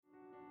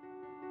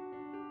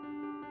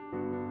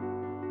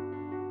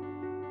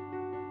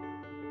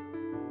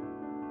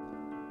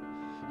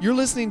You're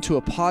listening to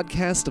a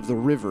podcast of The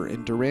River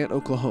in Durant,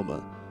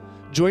 Oklahoma.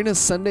 Join us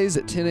Sundays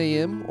at 10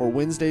 a.m. or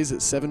Wednesdays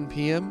at 7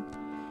 p.m.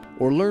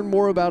 or learn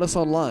more about us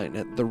online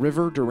at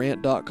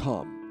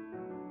theriverdurant.com.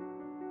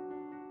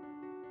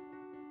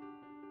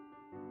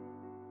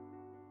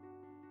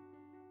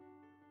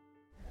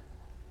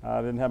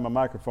 I didn't have my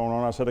microphone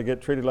on. I said I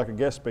get treated like a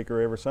guest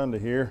speaker every Sunday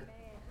here,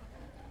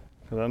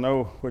 because I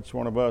know which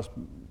one of us,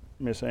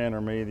 Miss Ann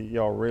or me, that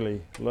y'all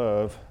really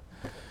love.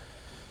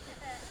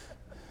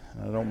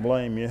 I don't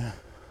blame you.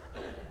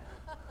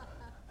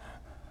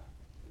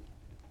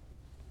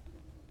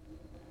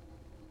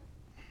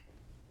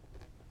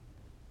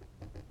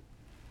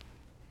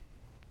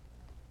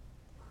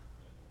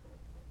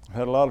 I've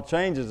had a lot of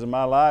changes in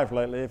my life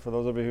lately. For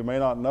those of you who may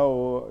not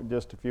know,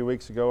 just a few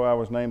weeks ago I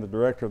was named the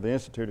director of the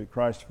Institute at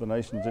Christ for the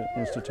Nations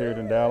Institute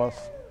in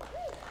Dallas.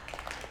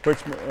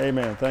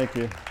 Amen, thank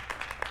you.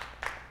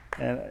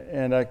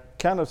 And I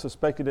kind of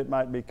suspected it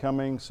might be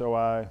coming,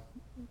 so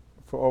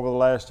for over the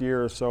last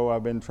year or so,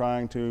 I've been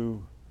trying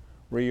to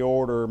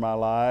reorder my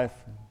life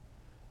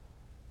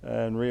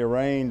and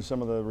rearrange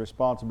some of the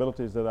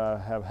responsibilities that I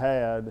have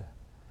had,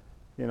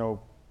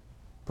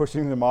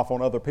 pushing them off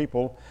on other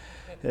people,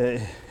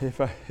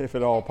 if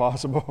at all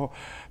possible,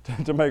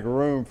 to make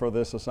room for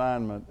this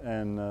assignment.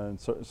 And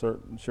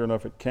sure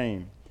enough, it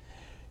came.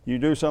 You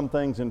do some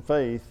things in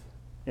faith,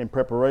 in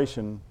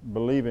preparation,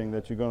 believing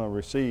that you're going to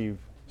receive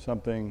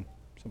something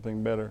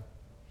better.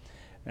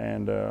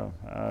 And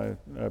I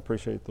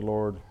appreciate the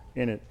Lord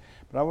in it.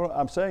 But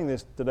I'm saying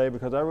this today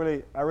because I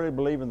really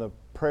believe in the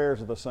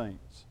prayers of the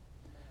saints.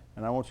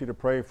 And I want you to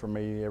pray for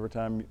me every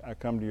time I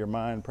come to your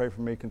mind. Pray for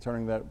me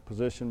concerning that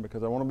position,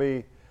 because I want to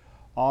be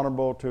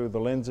honorable to the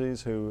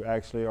Lindsays, who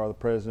actually are the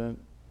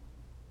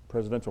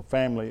presidential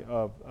family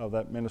of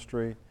that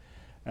ministry,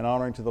 and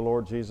honoring to the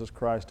Lord Jesus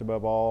Christ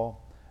above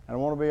all. And I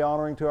want to be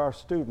honoring to our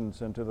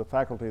students and to the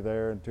faculty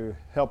there, and to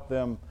help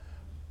them,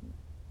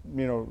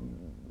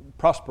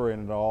 prosper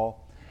in it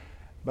all.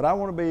 But I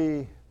want to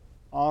be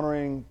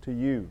honoring to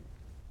you.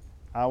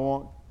 I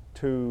want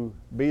to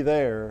be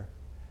there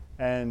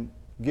and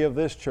give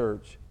this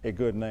church a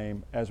good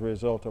name as a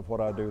result of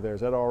what I do there.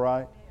 Is that all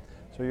right?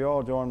 So you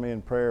all join me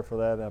in prayer for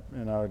that,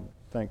 and I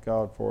thank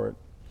God for it.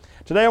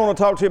 Today I want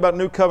to talk to you about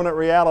New Covenant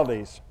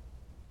realities.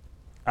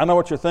 I know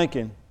what you're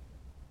thinking.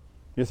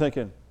 You're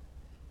thinking,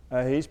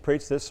 he's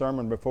preached this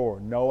sermon before.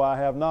 No, I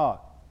have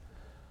not.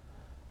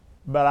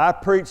 But I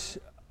preach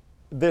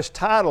this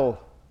title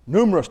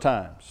numerous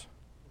times.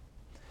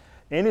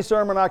 Any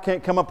sermon I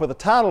can't come up with a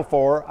title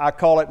for, I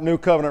call it New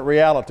Covenant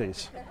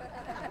Realities.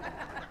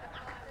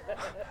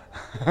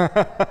 You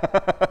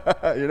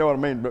know what I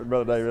mean,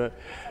 Brother David?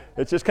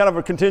 It's just kind of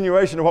a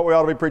continuation of what we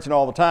ought to be preaching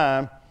all the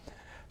time.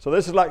 So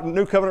this is like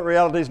New Covenant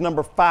Realities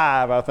number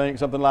 5, I think,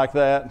 something like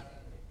that.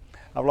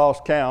 I've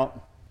lost count.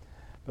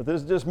 But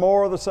this is just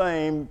more of the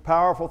same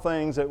powerful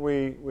things that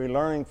we're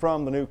learning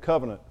from the New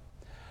Covenant.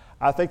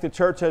 I think the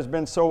church has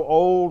been so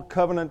old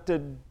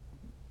covenanted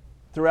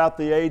throughout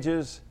the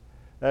ages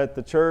that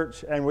the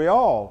church, and we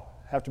all,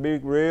 have to be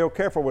real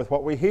careful with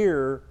what we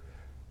hear.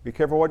 Be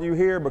careful what you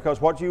hear,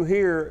 because what you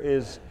hear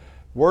is,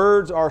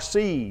 words are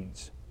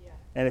seeds.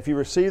 And if you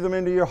receive them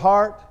into your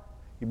heart,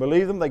 you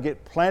believe them, they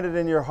get planted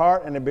in your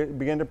heart, and they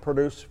begin to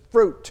produce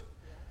fruit.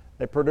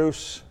 They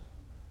produce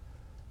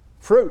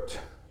fruit.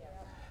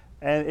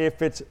 And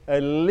if it's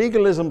a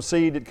legalism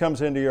seed that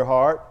comes into your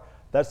heart,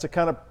 that's the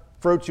kind of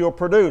fruit you'll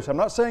produce. I'm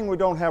not saying we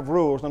don't have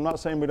rules, and I'm not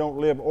saying we don't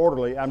live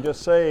orderly. I'm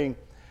just saying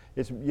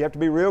you have to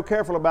be real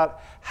careful about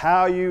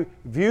how you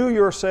view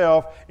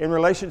yourself in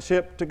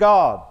relationship to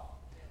God.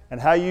 And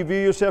how you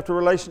view yourself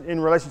in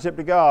relationship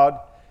to God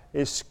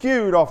is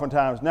skewed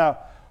oftentimes. Now,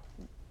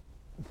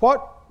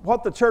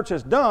 what the church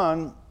has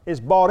done is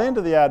bought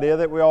into the idea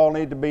that we all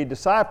need to be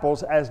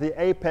disciples as the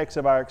apex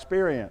of our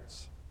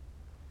experience.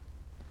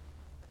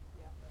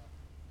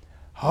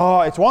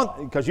 Oh, it's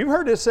one, because you've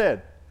heard this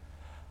said,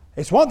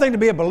 it's one thing to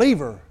be a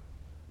believer,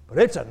 but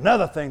it's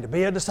another thing to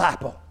be a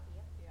disciple.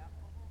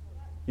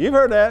 You've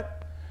heard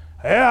that.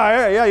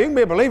 Yeah, you can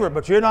be a believer,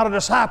 but you're not a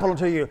disciple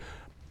until you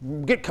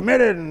get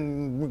committed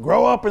and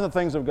grow up in the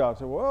things of God.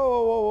 So,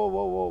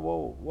 whoa.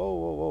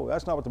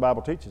 That's not what the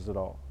Bible teaches at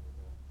all.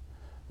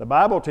 The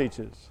Bible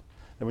teaches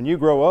that when you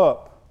grow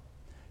up,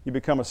 you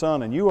become a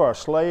son, and you are a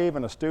slave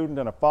and a student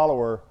and a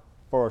follower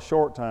for a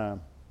short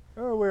time.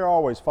 We're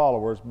always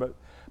followers, but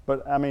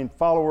I mean,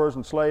 followers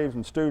and slaves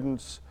and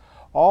students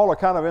all are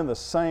kind of in the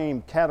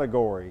same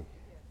category.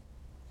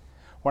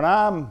 When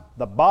I'm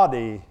the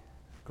body,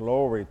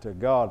 glory to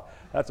God,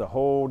 that's a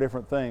whole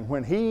different thing.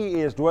 When He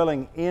is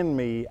dwelling in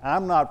me,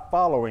 I'm not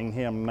following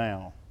Him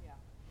now.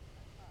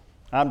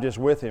 I'm just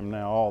with Him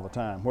now all the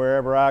time.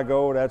 Wherever I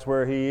go, that's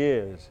where He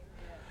is.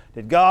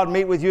 Did God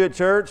meet with you at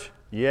church?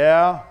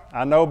 Yeah,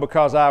 I know,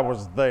 because I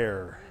was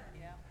there.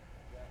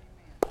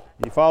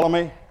 You follow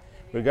me?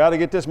 We've got to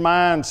get this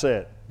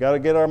mindset. Got to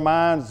get our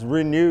minds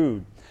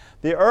renewed.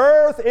 The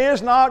earth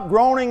is not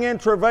groaning in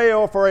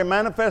travail for a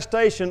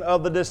manifestation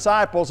of the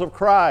disciples of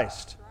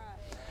Christ.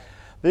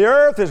 The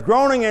earth is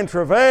groaning in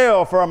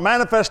travail for a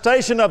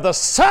manifestation of the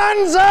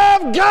sons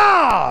of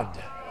God.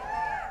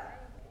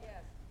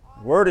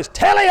 The word is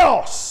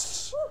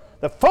teleos,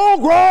 the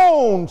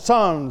full-grown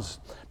sons,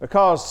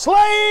 because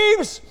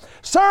slaves,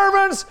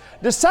 servants,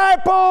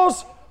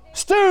 disciples,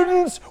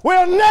 students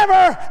will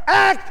never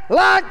act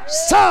like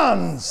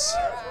sons.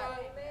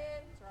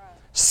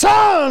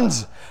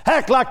 Sons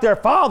act like their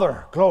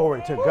father.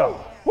 Glory to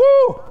God.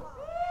 Woo!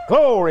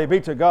 Glory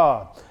be to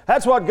God.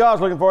 That's what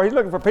God's looking for. He's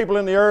looking for people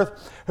in the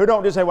earth who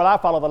don't just say, well, I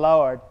follow the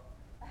Lord.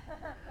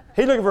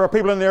 He's looking for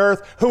people in the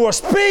earth who will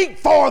speak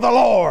for the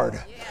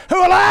Lord, who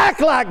will act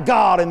like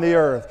God in the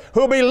earth,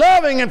 who will be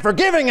loving and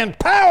forgiving and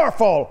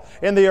powerful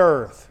in the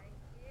earth.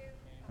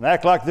 And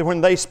act like that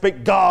when they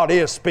speak, God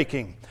is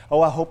speaking.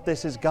 Oh, I hope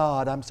this is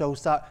God. I'm so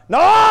sorry.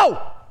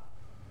 No!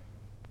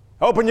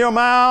 Open your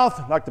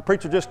mouth, like the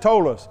preacher just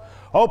told us.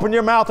 Open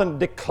your mouth and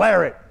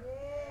declare it.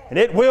 And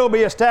it will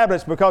be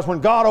established, because when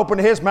God opened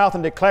His mouth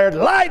and declared,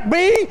 light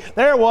be,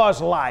 there was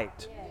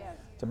light.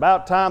 It's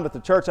about time that the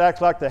church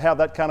acts like they have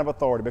that kind of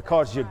authority,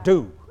 because you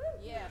do.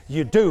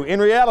 You do. In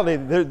reality,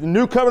 the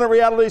New Covenant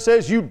reality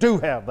says you do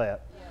have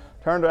that.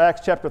 Turn to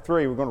Acts chapter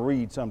 3. We're going to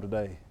read some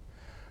today.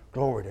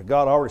 Glory to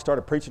God. I already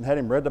started preaching,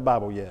 hadn't even read the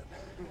Bible yet.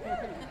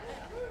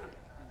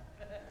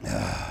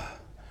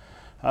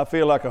 I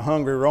feel like a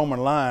hungry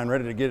Roman lion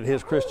ready to get at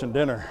his Christian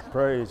dinner.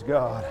 Praise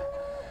God.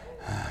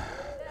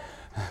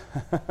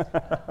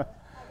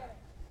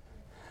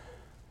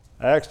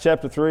 Acts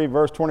chapter 3,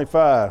 verse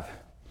 25.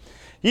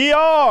 Ye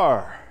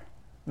are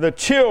the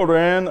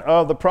children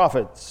of the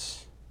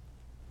prophets,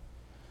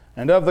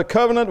 and of the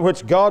covenant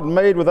which God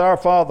made with our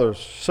fathers,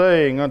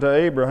 saying unto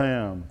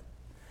Abraham,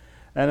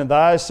 and in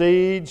thy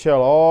seed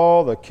shall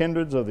all the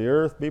kindreds of the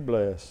earth be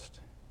blessed.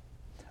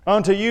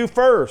 Unto you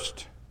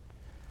first,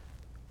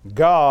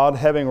 God,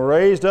 having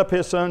raised up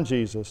His Son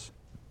Jesus,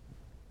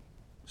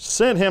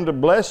 sent Him to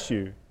bless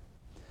you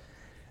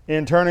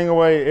in turning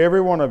away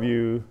every one of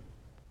you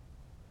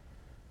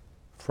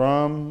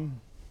from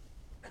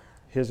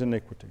his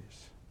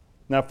iniquities.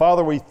 Now,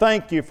 Father, we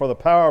thank you for the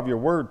power of your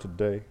word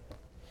today.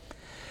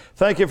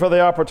 Thank you for the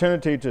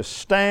opportunity to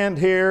stand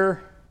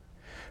here.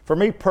 For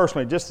me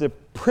personally, just the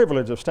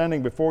privilege of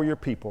standing before your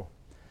people,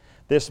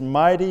 this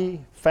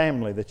mighty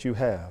family that you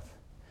have,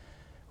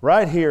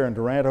 right here in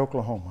Durant,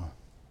 Oklahoma,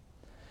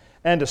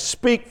 and to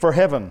speak for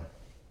heaven,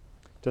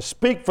 to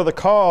speak for the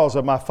cause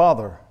of my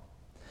father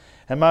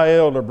and my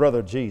elder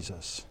brother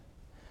Jesus.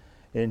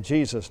 In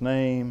Jesus'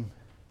 name,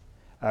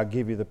 I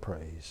give you the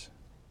praise.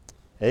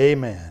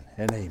 Amen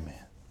and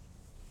amen.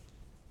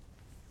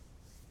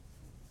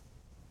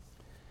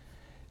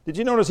 Did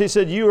you notice he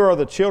said, you are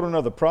the children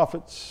of the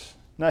prophets?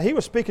 Now, he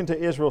was speaking to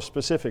Israel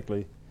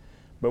specifically,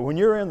 but when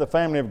you're in the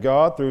family of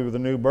God through the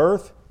new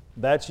birth,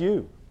 that's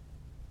you.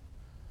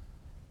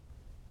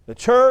 The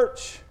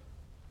church,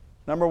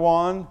 number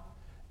one,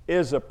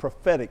 is a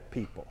prophetic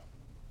people.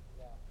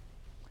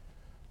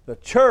 The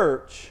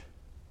church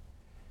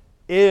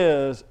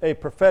is a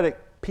prophetic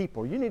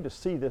people. You need to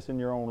see this in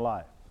your own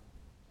life.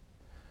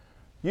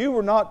 You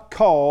were not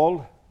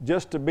called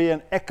just to be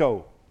an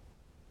echo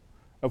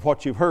of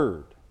what you've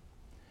heard.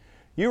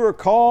 You were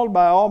called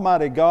by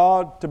Almighty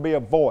God to be a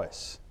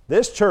voice.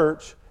 This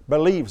church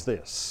believes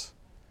this.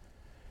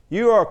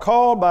 You are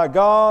called by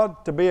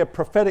God to be a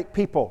prophetic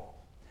people.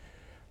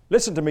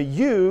 Listen to me,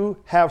 you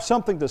have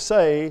something to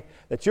say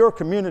that your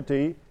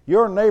community,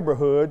 your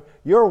neighborhood,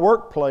 your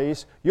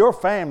workplace, your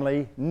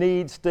family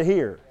needs to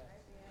hear.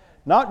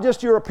 Not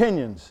just your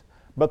opinions,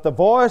 but the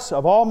voice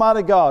of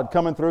Almighty God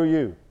coming through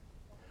you.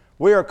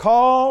 We are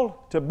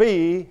called to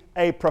be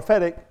a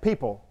prophetic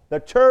people. The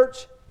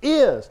church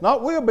is,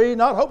 not will be,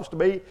 not hopes to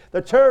be,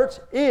 the church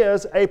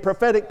is a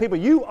prophetic people.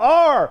 You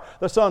are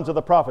the sons of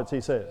the prophets,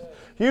 he says.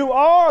 You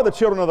are the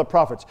children of the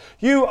prophets.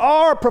 You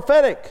are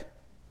prophetic.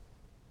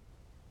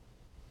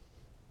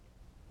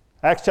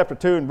 Acts chapter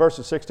 2 and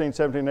verses 16,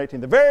 17, and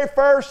 18. The very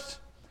first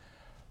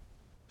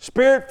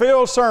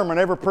Spirit-filled sermon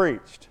ever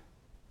preached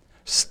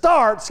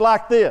starts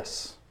like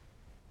this.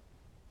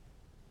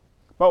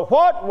 But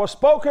what was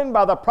spoken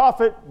by the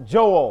prophet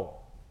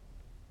Joel?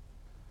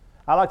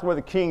 I like the way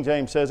the King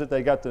James says it.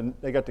 They got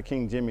the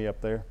King Jimmy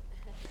up there.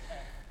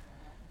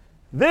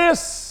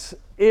 This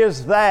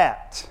is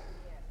that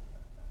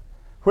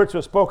which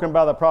was spoken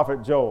by the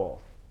prophet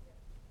Joel.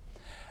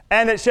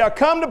 And it shall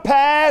come to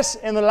pass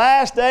in the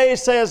last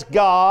days, says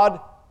God,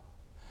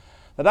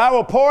 that I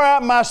will pour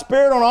out my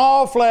Spirit on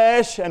all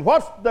flesh. And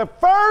what's the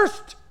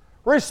first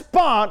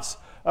response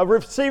of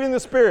receiving the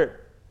Spirit?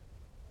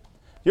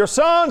 Your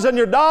sons and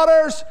your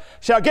daughters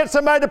shall get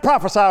somebody to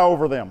prophesy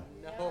over them.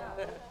 No.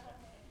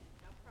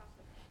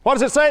 What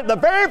does it say? The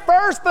very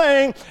first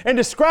thing in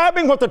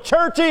describing what the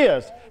church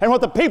is and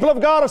what the people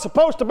of God are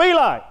supposed to be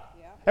like,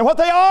 and what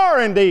they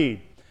are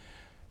indeed.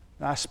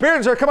 Now,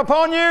 spirits are come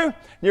upon you,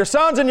 your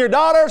sons and your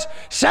daughters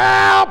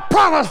shall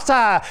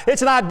prophesy.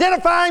 It's an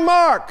identifying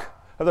mark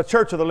of the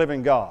church of the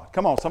living God.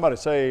 Come on, somebody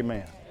say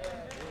amen.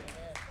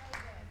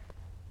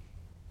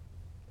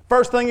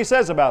 First thing he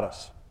says about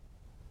us.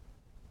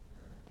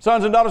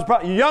 Sons and daughters,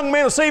 your young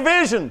men will see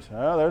visions.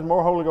 Well, there's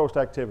more Holy Ghost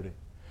activity.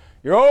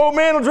 Your old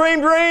men will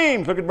dream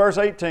dreams. Look at verse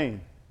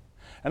 18.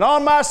 And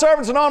on my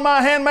servants and on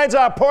my handmaids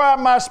I pour out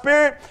my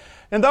spirit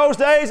in those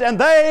days, and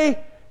they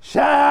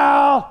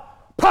shall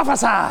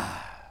prophesy.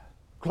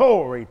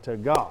 Glory to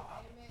God.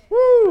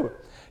 Woo!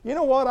 You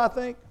know what I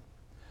think?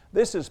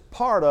 This is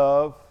part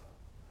of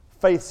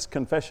faith's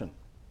confession.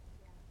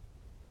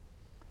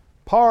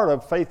 Part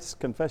of faith's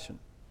confession.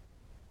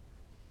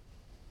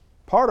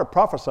 Part of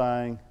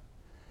prophesying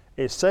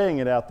is saying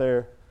it out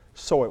there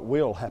so it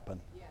will happen.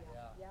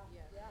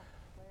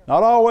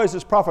 Not always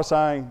is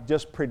prophesying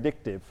just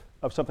predictive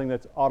of something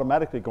that's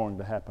automatically going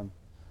to happen.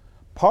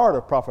 Part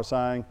of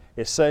prophesying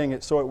is saying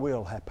it so it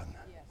will happen.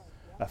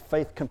 A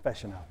faith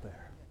confession out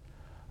there.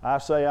 I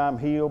say I'm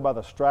healed by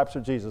the stripes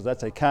of Jesus.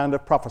 That's a kind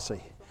of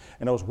prophecy.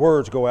 And those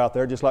words go out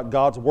there just like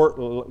God's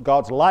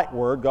light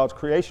word, God's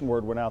creation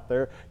word went out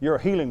there. Your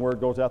healing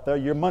word goes out there.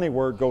 Your money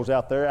word goes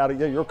out there.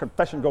 Your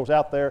confession goes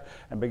out there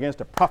and begins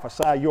to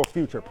prophesy your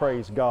future,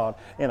 praise God,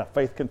 in a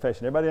faith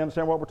confession. Everybody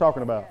understand what we're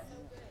talking about?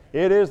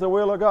 It is the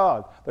will of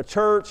God. The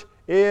church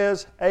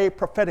is a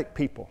prophetic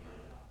people.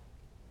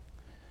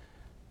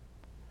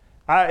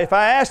 If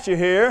I asked you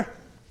here,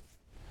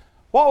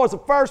 what was the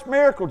first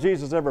miracle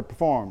Jesus ever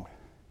performed?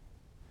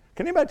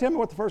 Can anybody tell me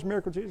what the first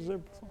miracle Jesus ever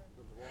performed?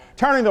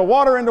 Turning the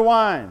water into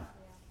wine.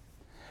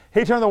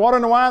 He turned the water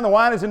into wine. The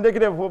wine is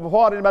indicative of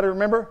what? Anybody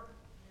remember?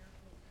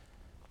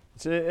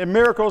 It's in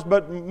miracles,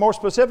 but more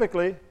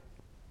specifically,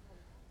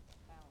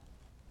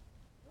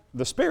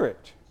 the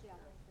Spirit.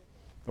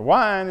 The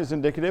wine is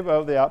indicative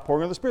of the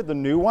outpouring of the Spirit. The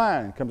new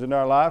wine comes into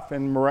our life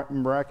and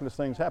miraculous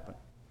things happen.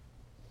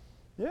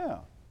 Yeah.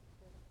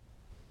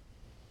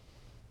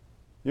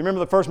 You remember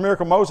the first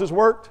miracle Moses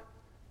worked?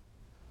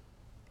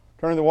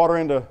 Turning the water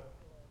into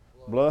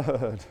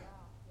blood.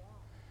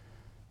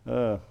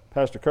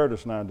 Pastor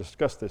Curtis and I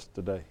discussed this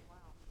today.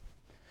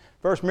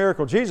 First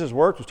miracle Jesus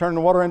worked was turning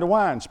the water into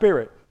wine,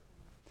 Spirit.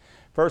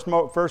 First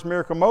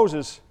miracle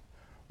Moses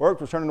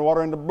worked was turning the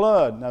water into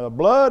blood. Now the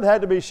blood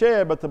had to be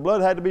shed, but the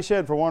blood had to be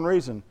shed for one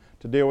reason,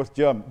 to deal with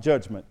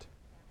judgment.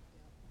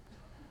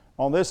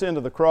 On this end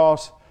of the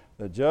cross,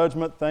 the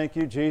judgment, thank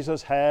you,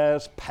 Jesus,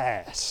 has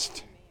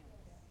passed.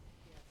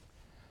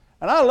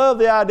 And I love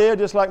the idea,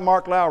 just like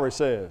Mark Lowry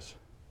says.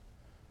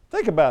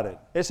 Think about it.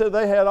 It said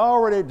they had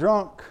already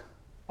drunk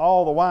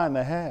all the wine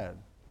they had.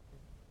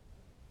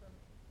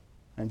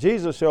 And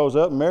Jesus shows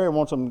up, and Mary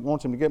wants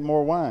him to get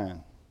more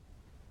wine.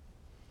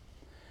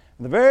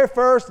 And the very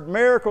first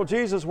miracle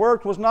Jesus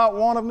worked was not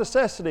one of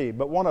necessity,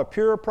 but one of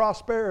pure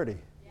prosperity.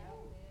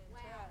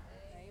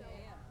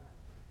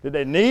 Did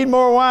they need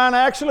more wine,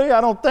 actually?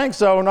 I don't think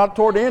so, not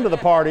toward the end of the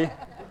party.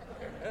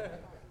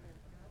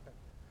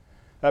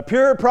 A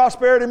pure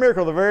prosperity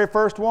miracle, the very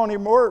first one he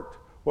worked,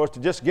 was to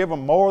just give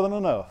them more than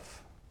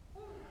enough.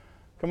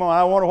 Come on,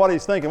 I wonder what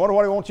he's thinking. I wonder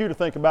what he wants you to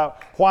think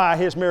about why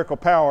his miracle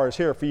power is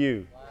here for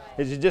you.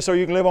 Is it just so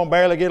you can live on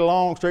barely get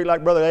along street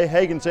like Brother A.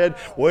 Hagin said,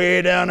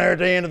 way down there at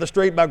the end of the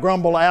street by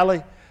Grumble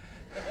Alley?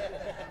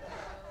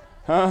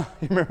 Huh?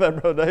 You remember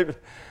that, Brother David?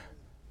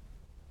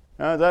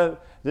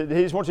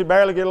 He just wants you to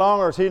barely get along,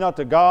 or is he not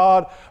the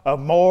God of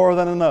more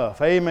than enough?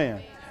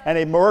 Amen. And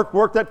he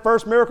worked that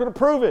first miracle to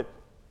prove it.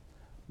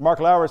 Mark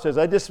Lowry says,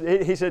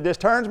 he said, this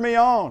turns me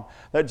on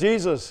that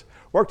Jesus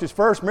worked his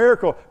first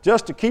miracle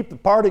just to keep the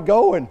party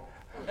going.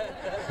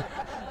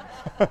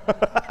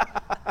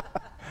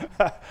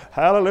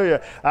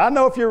 Hallelujah. I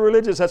know if you're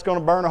religious, that's going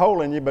to burn a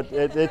hole in you, but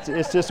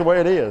it's just the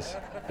way it is.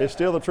 It's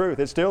still the truth.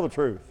 It's still the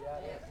truth.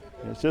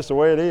 It's just the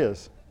way it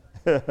is.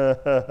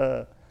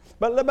 But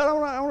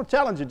I want to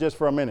challenge you just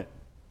for a minute.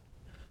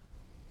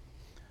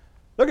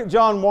 Look at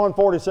John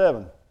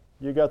 1:47.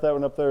 You got that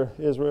one up there,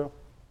 Israel?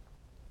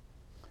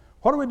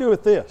 What do we do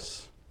with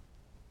this?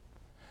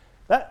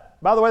 That,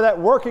 by the way, that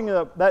working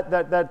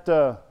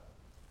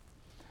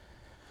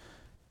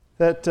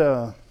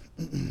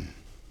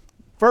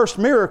first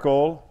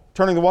miracle,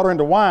 turning the water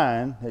into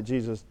wine that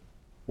Jesus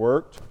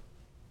worked,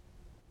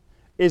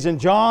 is in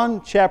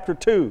John chapter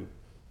 2.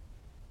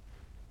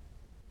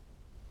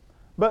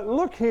 But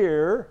look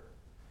here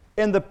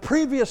in the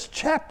previous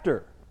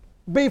chapter,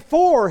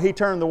 before he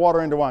turned the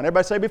water into wine.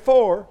 Everybody say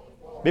before.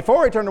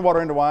 Before he turned the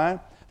water into wine.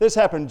 This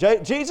happened.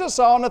 Jesus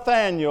saw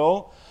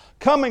Nathanael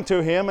coming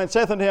to him and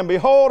saith unto him,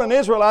 Behold, an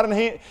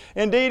Israelite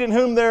indeed in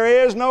whom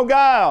there is no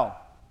guile.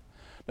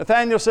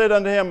 Nathanael said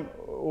unto him,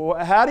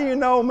 How do you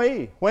know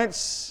me?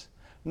 Whence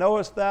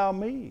knowest thou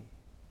me?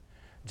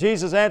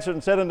 Jesus answered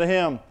and said unto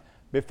him,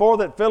 Before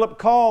that Philip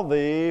called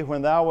thee,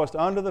 when thou wast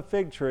under the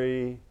fig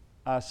tree,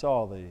 I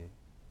saw thee.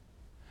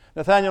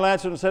 Nathanael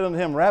answered and said unto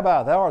him,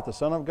 Rabbi, thou art the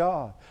Son of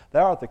God.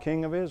 Thou art the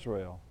King of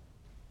Israel.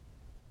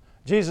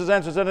 Jesus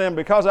answered and said to him,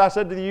 Because I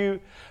said to you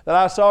that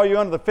I saw you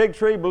under the fig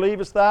tree,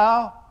 believest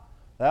thou?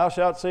 Thou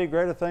shalt see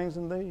greater things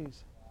than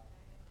these.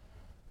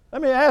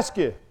 Let me ask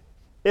you,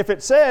 if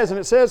it says, and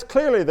it says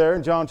clearly there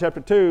in John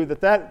chapter 2,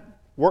 that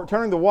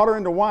turning the water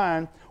into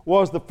wine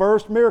was the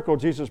first miracle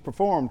Jesus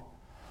performed,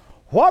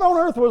 what on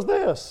earth was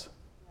this?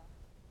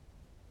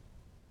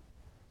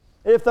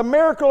 If the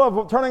miracle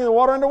of turning the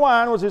water into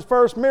wine was his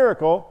first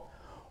miracle,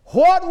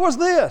 what was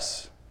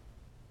this?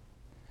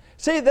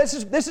 See, this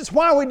is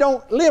why we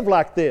don't live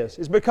like this.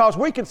 It's because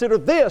we consider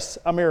this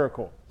a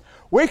miracle.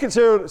 We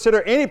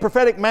consider any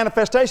prophetic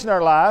manifestation in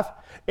our life,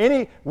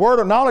 any word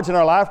of knowledge in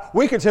our life,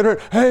 we consider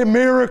it a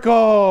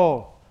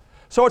miracle.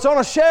 So it's on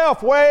a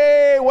shelf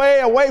way,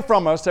 way away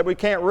from us that we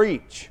can't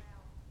reach.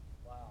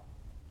 Wow.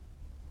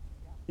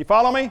 You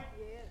follow me? Yes.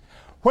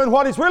 When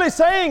what he's really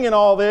saying in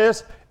all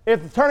this,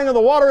 if the turning of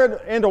the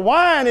water into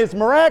wine is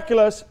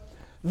miraculous,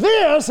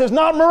 this is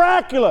not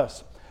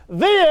miraculous.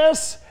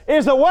 This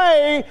is the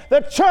way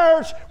the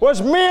church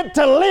was meant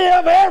to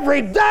live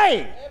every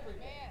day.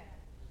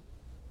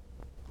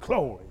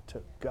 Glory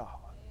to God.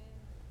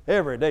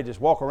 Every day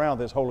just walk around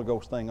this Holy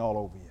Ghost thing all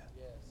over you.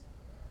 Yes.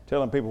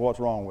 Telling people what's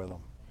wrong with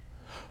them.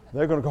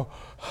 They're going to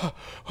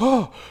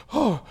go,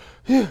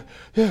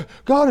 yeah,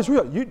 God is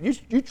real.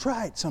 You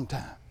try it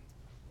sometime.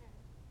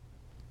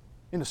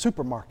 In the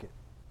supermarket.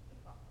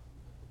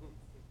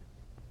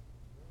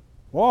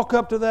 Walk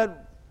up to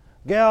that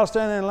gal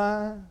standing in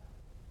line.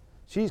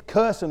 She's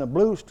cussing a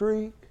blue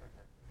streak.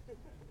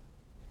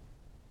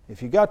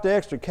 If you got the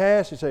extra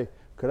cash, you say,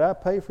 could I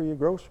pay for your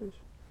groceries?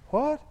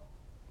 What?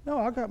 No,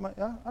 I'd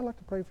like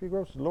to pay for your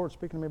groceries. The Lord's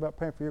speaking to me about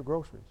paying for your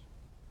groceries.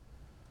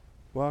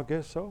 Well, I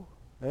guess so.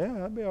 Yeah,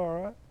 that'd be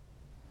all right.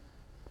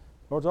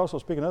 The Lord's also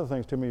speaking other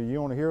things to me.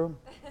 You want to hear them?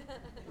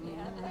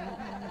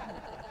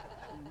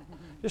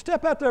 Just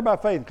step out there by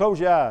faith and close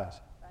your eyes.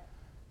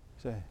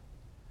 Say,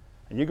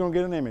 and you're going to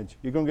get an image.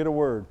 You're going to get a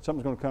word.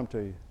 Something's going to come to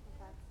you.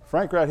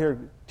 Frank right here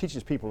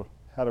teaches people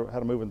how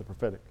to move in the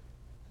prophetic.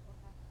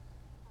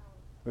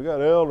 We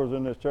got elders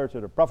in this church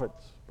that are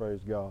prophets,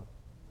 praise God.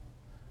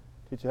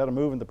 Teach you how to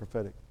move in the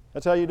prophetic.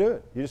 That's how you do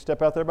it. You just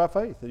step out there by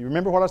faith. You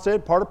remember what I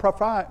said? Part of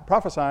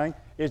prophesying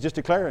is just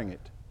declaring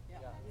it. Yeah.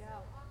 Yeah.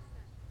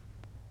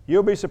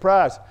 You'll be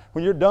surprised.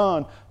 When you're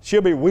done,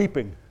 she'll be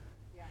weeping.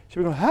 Yeah.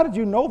 She'll be going, how did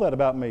you know that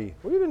about me?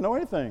 Well, you didn't know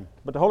anything.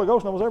 But the Holy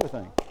Ghost knows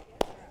everything.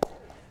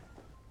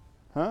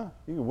 Huh?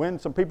 You can win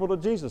some people to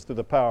Jesus through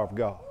the power of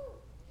God.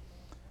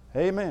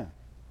 Amen.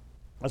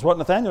 That's what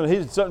Nathaniel,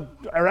 he's,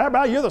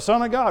 Rabbi, you're the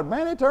Son of God.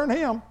 Man, he turned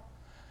him.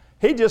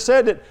 He just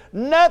said that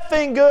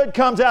nothing good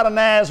comes out of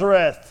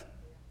Nazareth.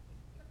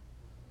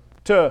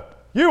 To,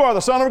 you are the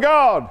Son of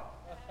God.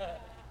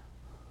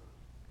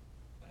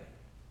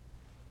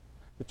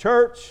 The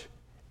church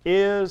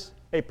is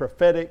a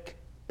prophetic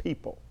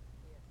people.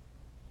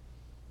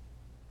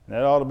 And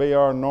that ought to be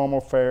our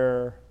normal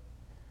fare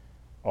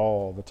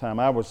all the time.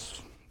 I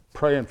was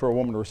praying for a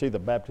woman to receive the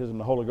baptism of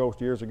the Holy Ghost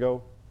years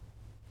ago.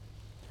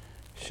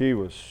 She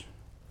was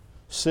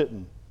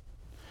sitting.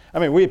 I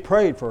mean, we had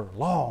prayed for a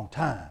long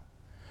time.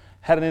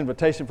 Had an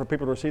invitation for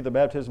people to receive the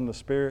baptism of the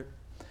Spirit.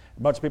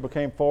 A bunch of people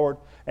came forward.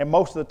 And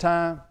most of the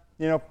time,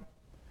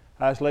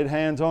 I just laid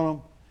hands on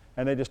them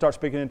and they just start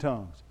speaking in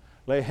tongues.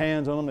 Lay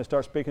hands on them, they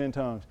start speaking in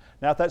tongues.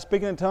 Now, if that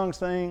speaking in tongues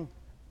thing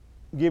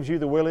gives you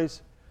the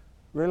willies,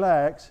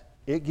 relax.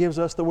 It gives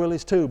us the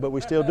willies too, but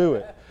we still do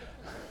it.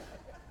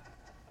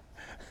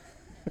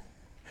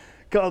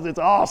 Because it's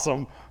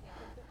awesome.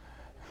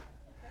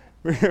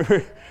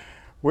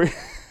 We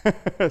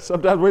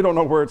sometimes we don't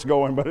know where it's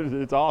going, but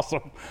it's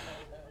awesome.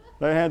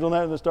 Lay hands on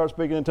that and they start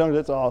speaking in tongues.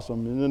 It's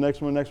awesome. And the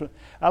next one.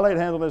 I laid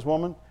hands on this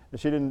woman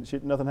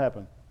and nothing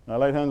happened. And I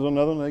laid hands on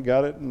another one, they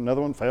got it, and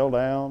another one fell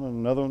down, and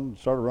another one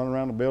started running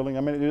around the building.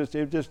 I mean, it was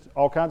just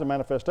all kinds of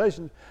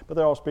manifestations, but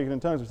they're all speaking in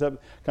tongues. Except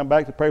come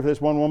back to pray for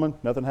this one woman,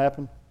 nothing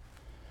happened.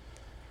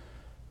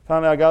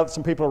 Finally, I got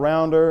some people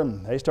around her,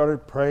 and they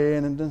started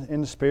praying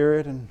in the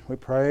Spirit, and we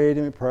prayed,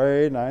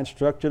 and I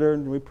instructed her,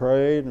 and we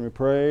prayed,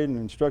 and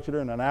instructed her,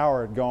 and an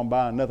hour had gone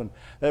by, and nothing.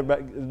 The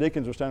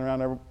deacons were standing around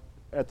there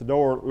at the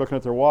door looking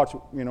at their watch,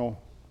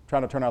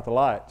 trying to turn out the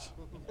lights.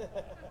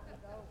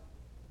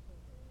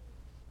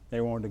 They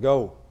wanted to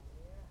go.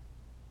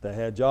 They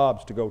had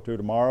jobs to go to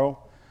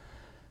tomorrow,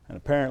 and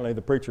apparently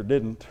the preacher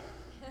didn't.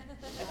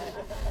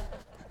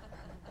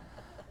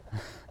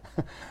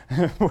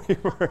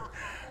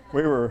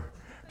 We were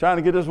trying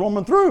to get this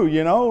woman through,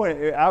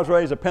 I was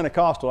raised a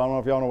Pentecostal. I don't know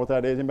if y'all know what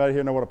that is. Anybody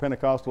here know what a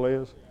Pentecostal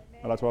is?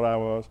 Well, that's what I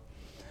was.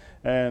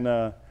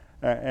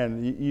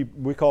 And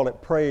we call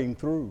it praying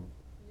through.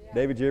 Yeah.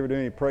 David, you ever do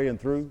any praying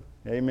through?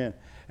 Amen.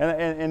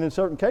 And in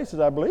certain cases,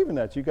 I believe in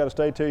that. You've got to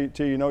stay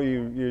till you know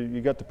you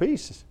got the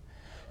peace.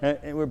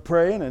 And we're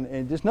praying,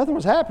 and just nothing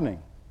was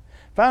happening.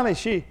 Finally,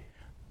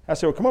 I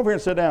said, well, come over here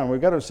and sit down. We've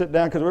got to sit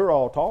down because we were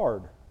all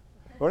tired.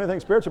 Well,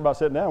 anything spiritual about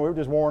sitting down, we were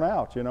just worn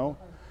out,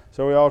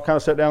 So we all kind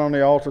of sat down on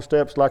the altar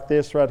steps like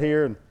this right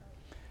here, and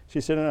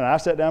she's sitting there, and I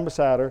sat down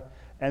beside her.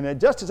 And then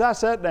just as I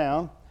sat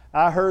down,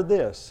 I heard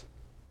this,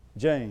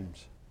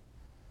 James.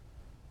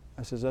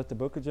 I said, is that the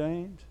book of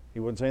James? He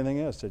wouldn't say anything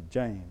else. I said,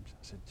 James. I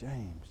said,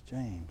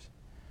 James.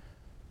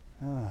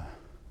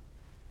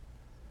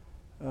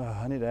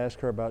 I need to ask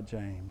her about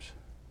James.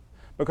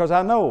 Because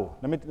I know,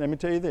 let me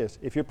tell you this,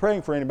 if you're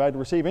praying for anybody to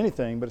receive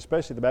anything, but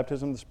especially the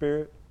baptism of the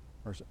Spirit,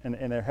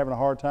 and they're having a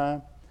hard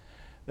time,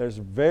 there's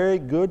a very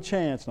good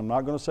chance, and I'm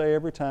not going to say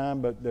every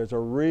time, but there's a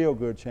real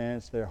good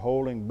chance they're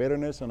holding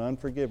bitterness and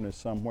unforgiveness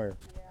somewhere.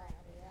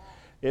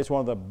 It's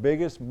one of the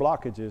biggest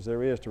blockages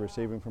there is to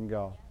receiving from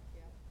God.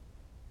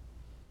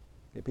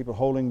 Get people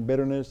holding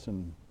bitterness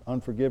and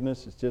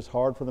unforgiveness, it's just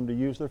hard for them to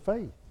use their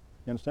faith.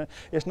 You understand?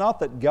 It's not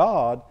that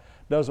God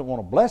doesn't want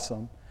to bless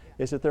them,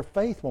 it's that their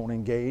faith won't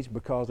engage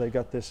because they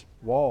got this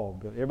wall.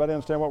 Everybody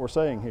understand what we're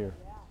saying here?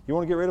 You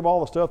want to get rid of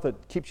all the stuff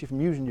that keeps you from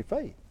using your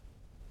faith.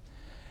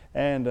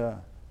 And the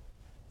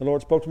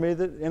Lord spoke to me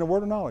in a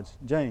word of knowledge,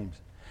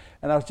 James.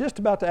 And I was just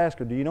about to ask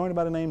her, do you know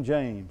anybody named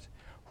James?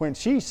 When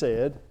she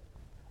said,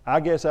 I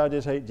guess I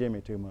just hate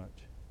Jimmy too much.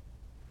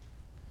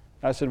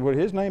 I said, would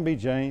his name be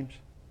James?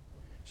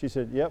 She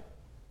said, yep,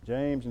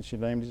 James, and she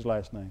named his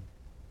last name.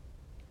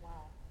 Wow.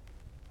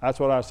 That's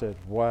what I said,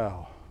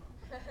 wow.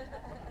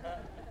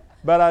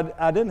 But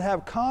I didn't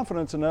have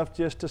confidence enough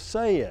just to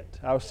say it.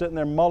 I was sitting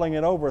there mulling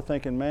it over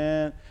thinking,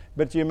 man,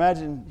 but can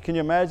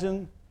you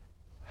imagine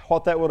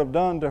what that would have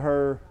done to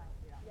her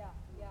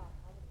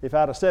if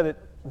I'd have said it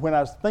when I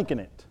was thinking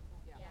it?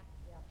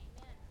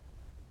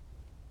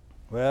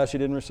 Well, she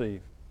didn't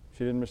receive.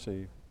 She didn't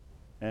receive.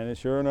 And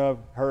sure enough,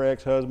 her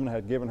ex-husband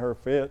had given her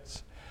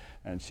fits,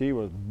 and she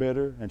was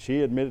bitter, and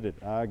she admitted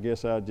it. I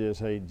guess I just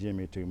hate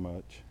Jimmy too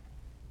much.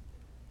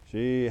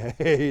 She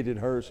hated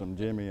her some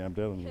Jimmy, I'm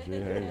telling you, she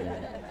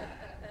hated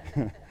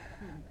him.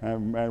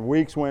 and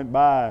weeks went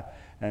by,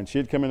 and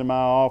she'd come into my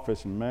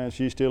office, and man,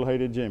 she still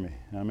hated Jimmy.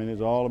 I mean,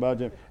 it's all about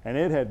Jimmy. And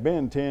it had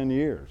been 10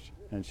 years,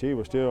 and she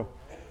was still...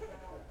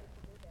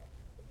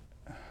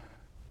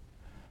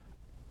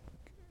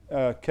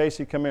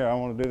 Casey, come here. I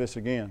want to do this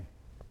again.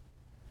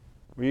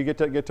 Will you get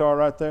that guitar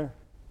right there?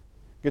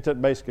 Get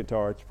that bass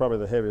guitar. It's probably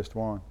the heaviest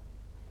one.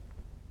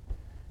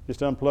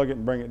 Just unplug it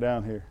and bring it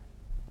down here.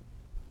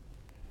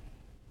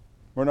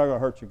 We're not going to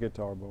hurt your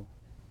guitar, boy.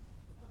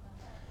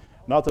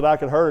 Not that I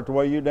could hurt it the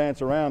way you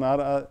dance around.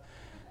 I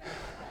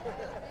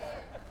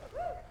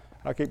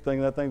keep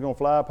thinking that thing's going to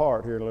fly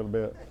apart here a little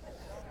bit.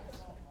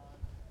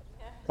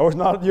 Oh, it's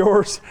not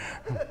yours?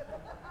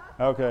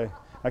 Okay.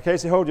 Now,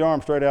 Casey, hold your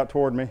arm straight out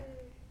toward me.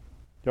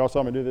 Y'all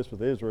saw me do this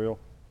with Israel.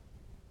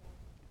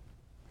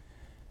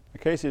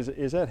 Now, Casey,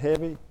 is that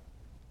heavy?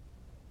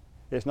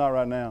 It's not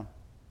right now.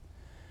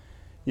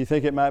 You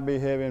think it might be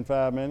heavy in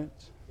 5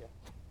 minutes? Yeah.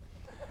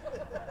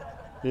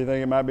 You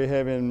think it might be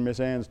heavy in Miss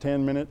Ann's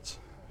 10 minutes?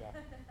 Yeah.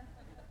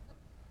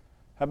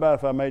 How about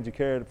if I made you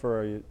carry it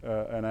for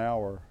an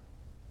hour?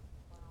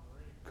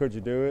 Could you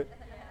do it?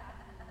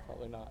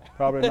 Probably not.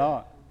 Probably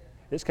not.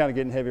 It's kind of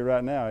getting heavy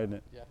right now, isn't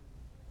it? Yeah.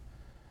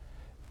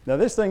 Now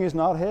this thing is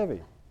not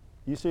heavy.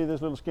 You see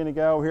this little skinny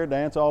guy over here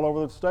dance all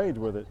over the stage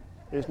with it.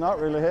 It's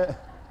not really heavy.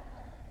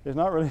 It's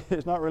not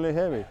really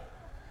heavy.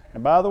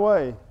 And by the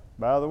way,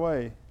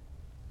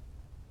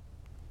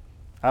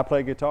 I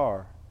play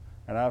guitar,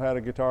 and I've had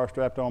a guitar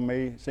strapped on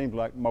me, seems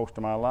like most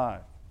of my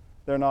life.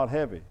 They're not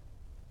heavy.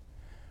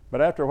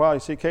 But after a while, you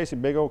see Casey,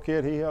 big old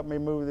kid, he helped me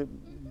move the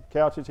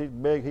couches. He's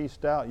big, he's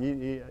stout.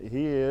 He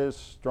is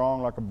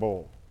strong like a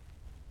bull.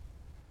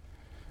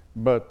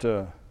 But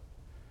no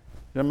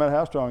matter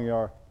how strong you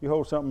are, you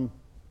hold something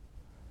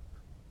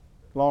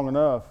long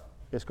enough,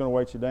 it's going to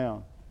weight you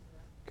down.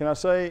 Can I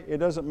say, it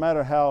doesn't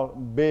matter how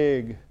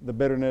big the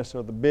bitterness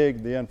or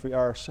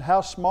or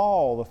how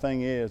small the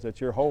thing is that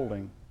you're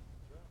holding.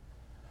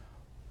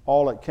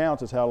 All that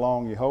counts is how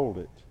long you hold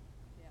it.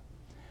 Yeah.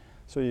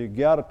 So you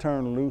got to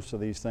turn loose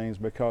of these things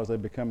because they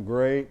become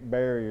great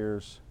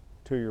barriers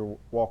to your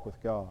walk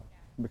with God.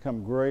 They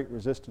become great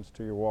resistance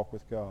to your walk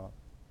with God.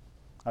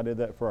 I did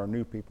that for our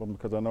new people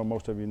because I know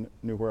most of you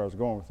knew where I was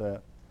going with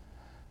that.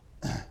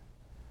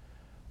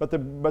 But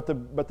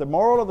the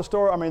moral of the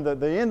story,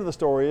 the end of the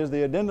story is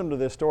the addendum to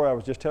this story I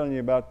was just telling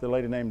you about the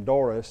lady named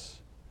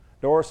Doris.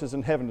 Doris is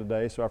in heaven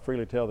today, so I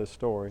freely tell this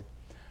story.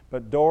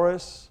 But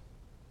Doris,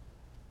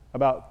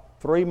 about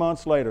 3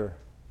 months later,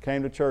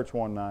 came to church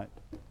one night.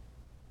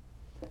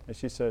 And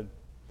she said,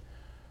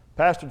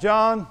 Pastor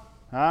John,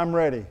 I'm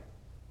ready.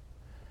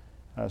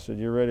 I said,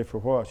 you're ready for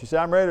what? She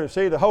said, I'm ready to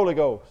see the Holy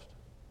Ghost.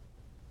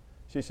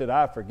 She said,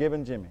 I've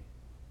forgiven Jimmy.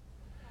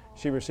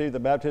 She received the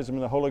baptism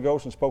in the Holy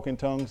Ghost and spoke in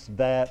tongues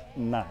that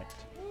night.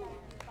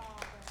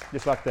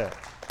 Just like that.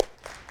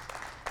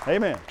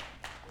 Amen.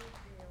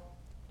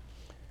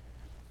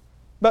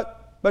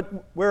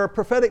 But we're a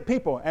prophetic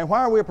people. And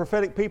why are we a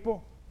prophetic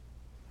people?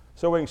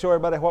 So we can show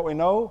everybody what we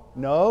know?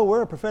 No,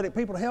 we're a prophetic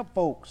people to help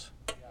folks.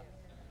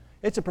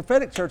 It's a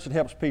prophetic church that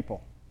helps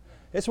people.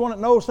 It's one that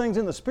knows things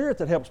in the Spirit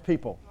that helps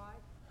people.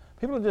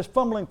 People are just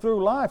fumbling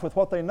through life with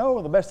what they know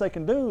and the best they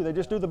can do. They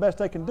just do the best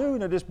they can do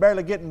and they're just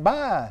barely getting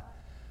by.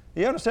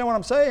 You understand what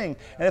I'm saying?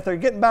 And if they're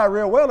getting by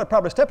real well, they're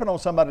probably stepping on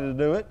somebody to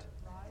do it.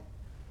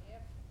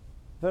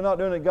 They're not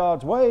doing it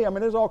God's way.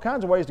 There's all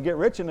kinds of ways to get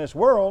rich in this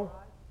world.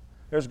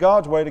 There's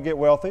God's way to get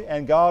wealthy,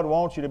 and God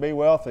wants you to be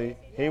wealthy.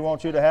 He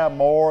wants you to have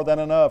more than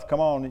enough. Come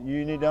on,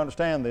 you need to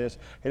understand this.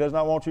 He does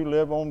not want you to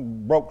live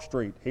on Broke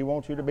Street. He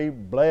wants you to be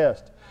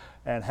blessed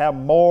and have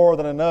more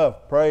than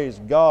enough. Praise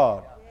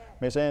God.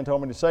 Miss Ann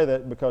told me to say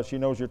that because she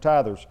knows you're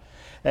tithers.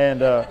 And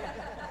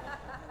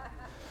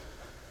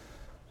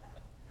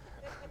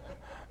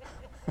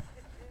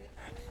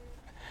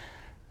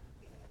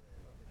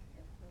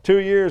 2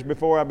 years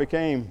before I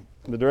became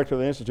the director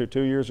of the Institute,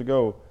 2 years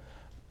ago,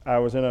 I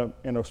was in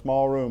a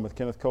small room with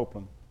Kenneth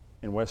Copeland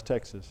in West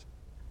Texas.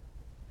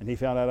 And he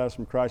found out I was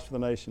from Christ for the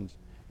Nations.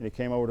 And he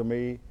came over to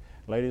me,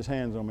 laid his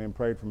hands on me and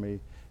prayed for me. And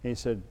he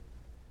said,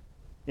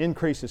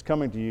 increase is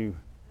coming to you,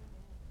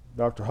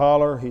 Dr.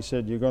 Holler. He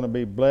said, you're going to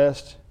be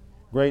blessed.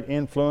 Great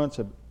influence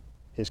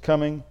is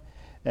coming.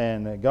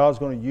 And God's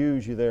going to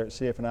use you there at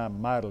CF&I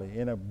mightily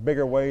in a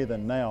bigger way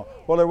than now.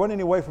 Well, there wasn't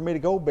any way for me to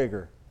go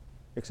bigger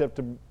except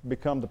to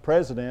become the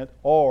president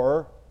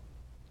or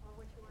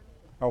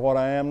what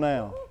I am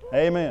now.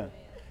 Amen.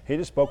 He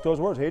just spoke those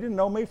words. He didn't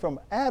know me from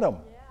Adam.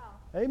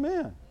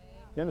 Amen.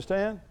 You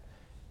understand?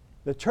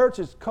 The church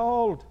is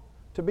called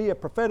to be a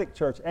prophetic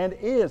church and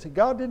is.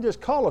 God didn't just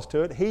call us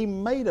to it. He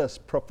made us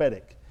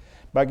prophetic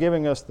by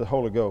giving us the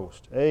Holy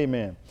Ghost.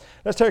 Amen.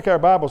 Let's take our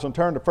Bibles and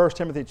turn to 1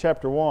 Timothy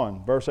chapter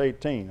 1, verse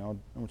 18. I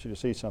want you to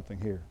see something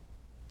here.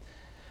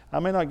 I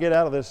may not get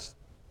out of this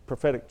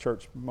prophetic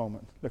church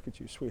moment. Look at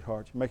you,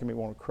 sweetheart. You're making me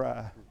want to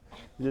cry.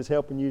 Is this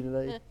helping you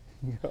today?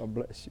 God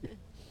bless you.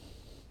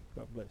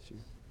 God bless you.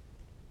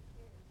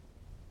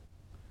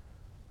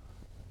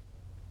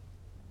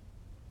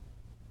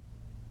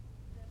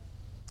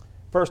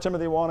 First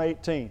Timothy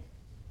 1:18.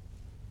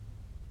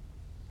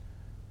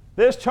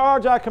 This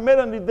charge I commit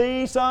unto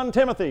thee, son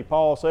Timothy,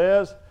 Paul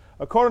says,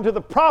 according to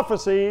the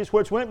prophecies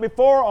which went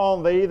before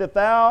on thee, that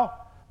thou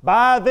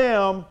by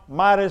them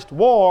mightest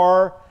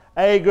war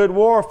a good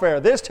warfare.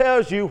 This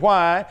tells you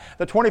why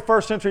the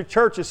 21st century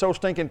church is so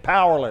stinking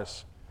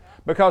powerless.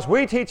 Because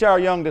we teach our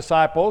young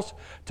disciples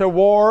to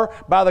war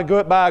by a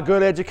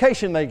good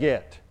education they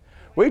get.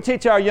 We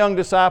teach our young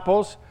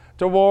disciples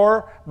to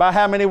war by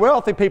how many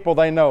wealthy people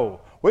they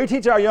know. We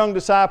teach our young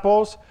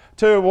disciples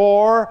to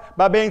war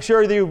by being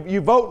sure that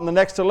you vote in the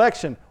next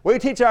election. We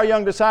teach our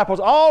young disciples,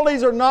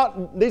 these are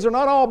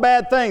not all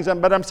bad things,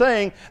 but I'm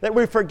saying that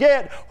we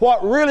forget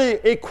what really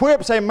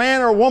equips a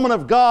man or woman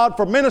of God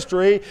for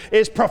ministry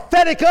is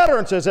prophetic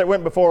utterances that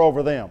went before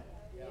over them.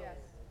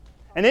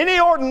 And any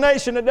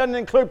ordination that doesn't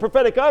include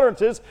prophetic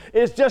utterances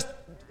is just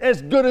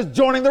as good as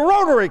joining the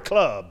Rotary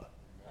Club.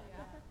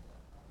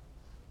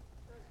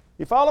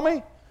 You follow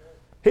me?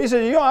 He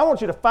said, I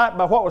want you to fight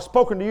by what was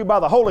spoken to you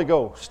by the Holy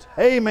Ghost.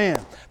 Amen.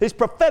 These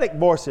prophetic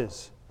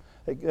voices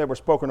that were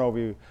spoken over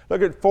you.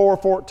 Look at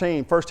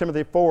 4:14, 1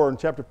 Timothy 4 and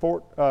chapter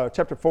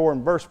 4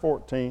 and verse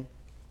 14.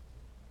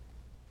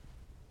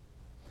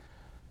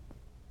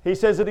 He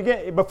says it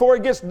again. Before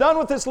he gets done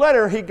with this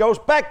letter, he goes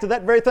back to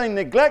that very thing.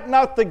 Neglect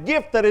not the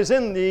gift that is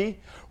in thee,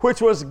 which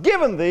was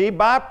given thee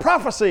by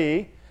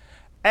prophecy,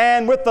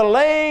 and with the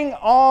laying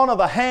on of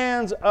the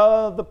hands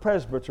of the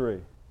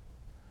presbytery.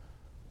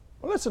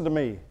 Well, listen to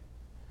me.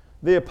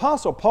 The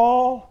Apostle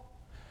Paul,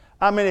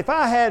 if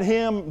I had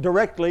him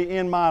directly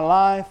in my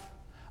life,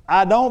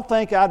 I don't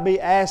think I'd be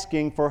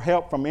asking for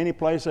help from any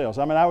place else.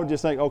 I would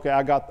just think, okay,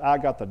 I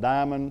got the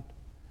diamond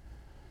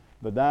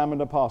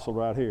apostle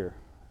right here.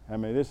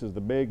 This is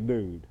the big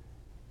dude.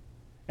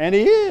 And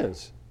he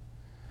is.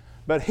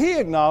 But he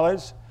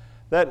acknowledged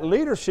that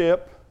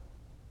leadership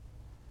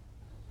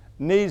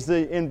needs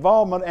the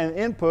involvement and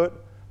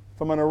input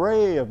from an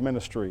array of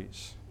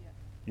ministries.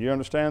 You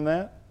understand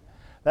that?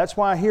 That's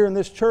why here in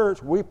this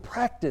church we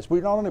practice.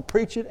 We not only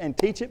preach it and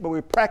teach it, but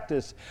we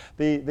practice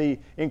the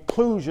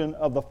inclusion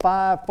of the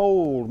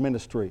fivefold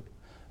ministry.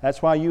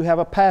 That's why you have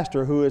a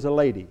pastor who is a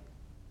lady.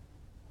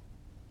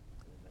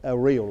 A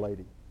real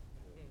lady.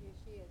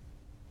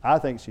 I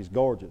think she's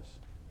gorgeous.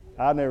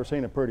 I've never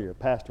seen a prettier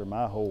pastor in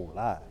my whole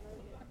life.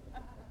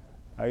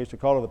 I used to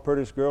call her the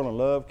prettiest girl in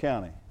Love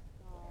County.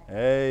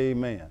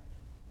 Amen.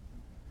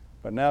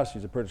 But now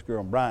she's the prettiest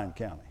girl in Bryan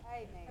County.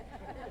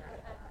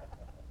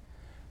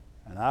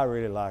 And I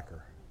really like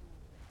her.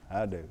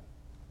 I do.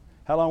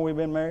 How long have we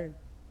been married?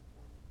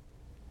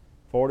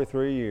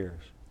 43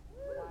 years.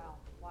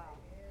 Wow.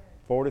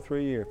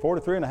 43 years.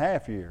 43 and a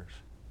half years.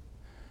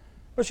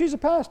 But she's a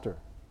pastor.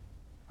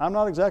 I'm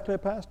not exactly a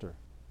pastor.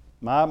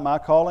 My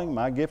calling,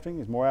 my gifting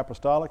is more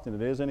apostolic than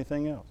it is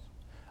anything else.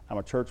 I'm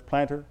a church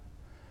planter,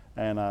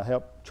 and I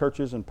help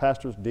churches and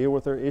pastors deal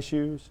with their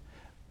issues,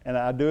 and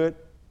I do it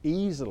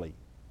easily.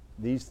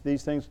 These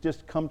things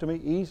just come to me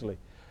easily.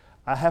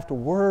 I have to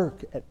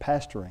work at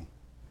pastoring.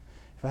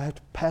 If I have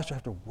to pastor, I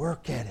have to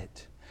work at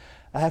it.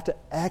 I have to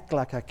act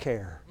like I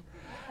care.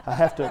 I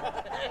have to...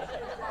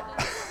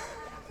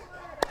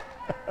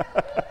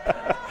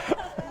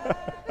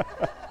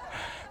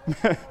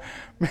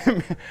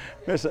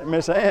 Miss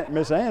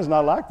Ann's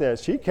not like that.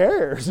 She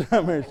cares.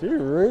 She's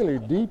really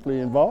deeply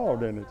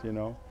involved in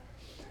it,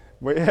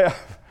 We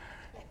have...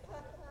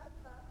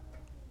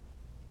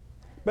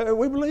 But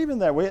we believe in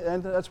that,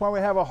 and that's why we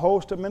have a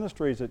host of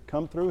ministries that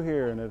come through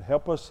here and that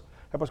help us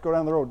go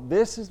down the road.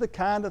 This is the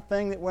kind of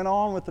thing that went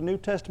on with the New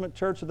Testament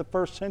church of the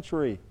first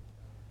century.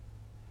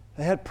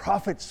 They had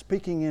prophets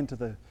speaking into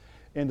the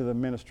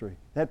ministry.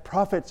 They had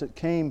prophets that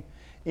came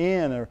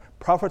in, or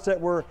prophets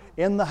that were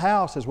in the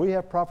house, as we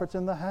have prophets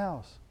in the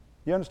house.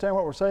 You understand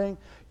what we're saying?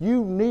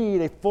 You need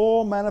a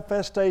full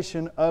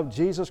manifestation of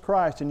Jesus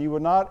Christ, and you will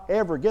not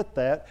ever get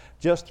that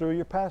just through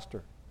your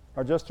pastor.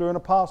 or just through an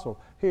apostle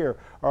here,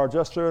 or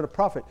just through a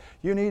prophet.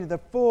 You need the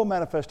full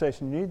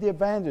manifestation. You need the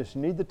evangelist.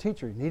 You need the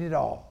teacher. You need it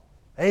all.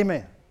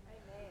 Amen.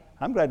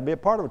 I'm glad to be a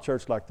part of a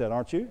church like that,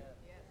 aren't you?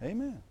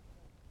 Amen.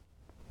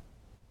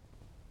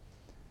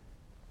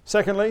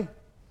 Secondly,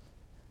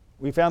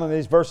 we found in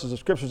these verses of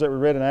scriptures that we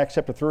read in Acts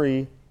chapter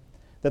 3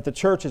 that the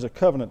church is a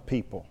covenant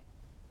people.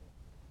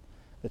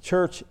 The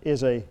church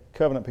is a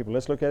covenant people.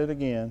 Let's look at it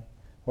again,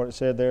 what it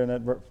said there in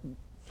that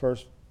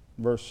first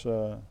verse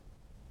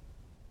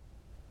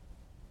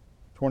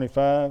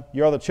 25.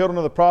 You are the children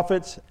of the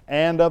prophets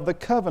and of the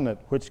covenant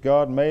which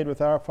God made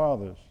with our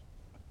fathers.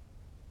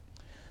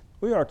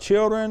 We are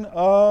children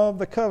of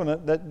the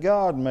covenant that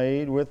God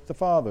made with the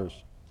fathers.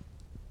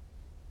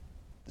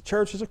 The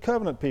church is a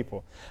covenant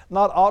people.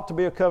 Not ought to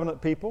be a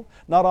covenant people.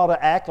 Not ought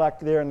to act like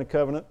they're in the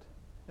covenant.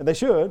 And they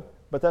should,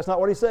 but that's not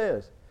what he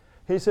says.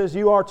 He says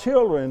you are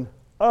children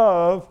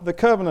of the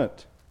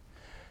covenant.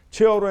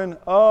 Children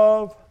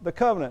of the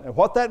covenant. And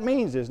what that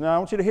means is, now I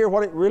want you to hear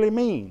what it really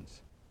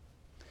means.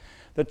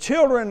 The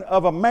children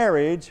of a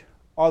marriage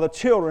are the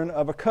children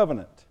of a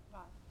covenant.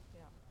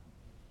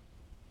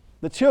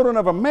 The children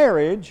of a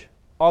marriage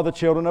are the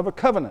children of a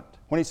covenant.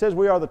 When he says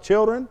we are the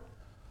children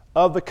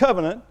of the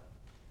covenant,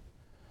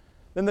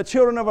 then the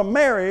children of a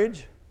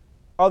marriage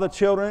are the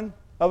children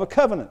of a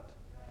covenant.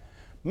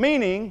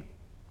 Meaning,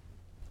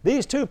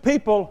 these two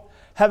people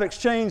have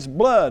exchanged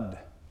blood.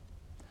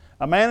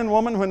 A man and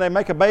woman, when they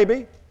make a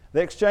baby,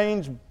 they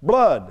exchange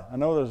blood. I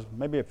know there's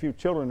maybe a few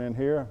children in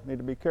here. I need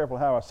to be careful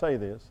how I say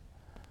this.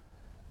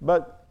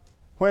 But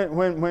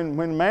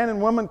when man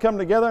and woman come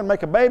together and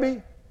make a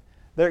baby,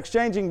 they're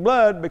exchanging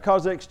blood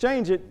because they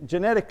exchange it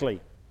genetically.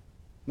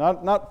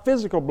 Not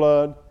physical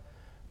blood,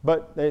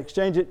 but they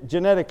exchange it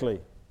genetically.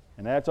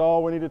 And that's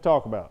all we need to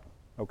talk about,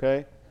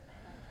 okay?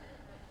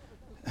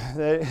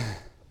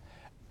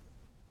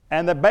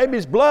 And the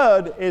baby's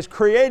blood is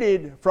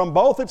created from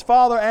both its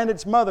father and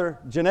its mother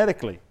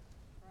genetically.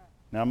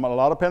 Now, a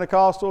lot of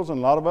Pentecostals and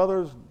a lot of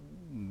others,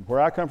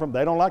 where I come from,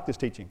 they don't like this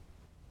teaching.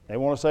 They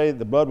want to say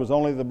the blood was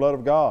only the blood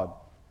of God.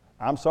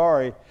 I'm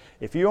sorry,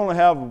 if you only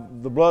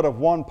have the blood of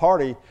one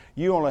party,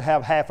 you only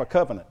have half a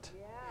covenant.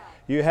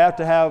 You have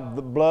to have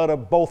the blood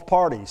of both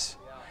parties.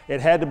 It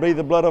had to be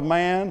the blood of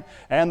man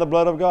and the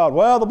blood of God.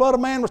 Well, the blood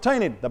of man was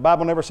tainted. The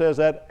Bible never says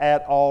that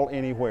at all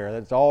anywhere.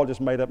 That's all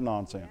just made up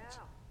nonsense.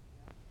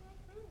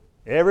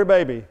 Every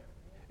baby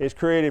is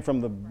created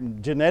from the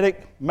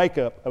genetic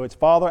makeup of its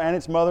father and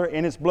its mother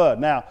in its blood.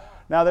 Now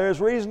there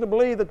is reason to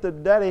believe that the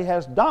daddy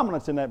has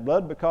dominance in that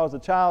blood because the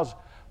child's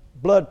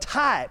blood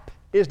type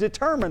is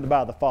determined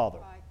by the father.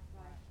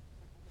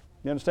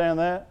 You understand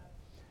that?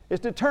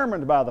 It's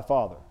determined by the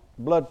father,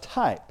 blood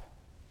type.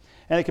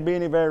 And it can be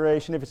any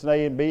variation. If it's an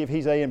A and B, if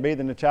he's A and B,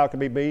 then the child can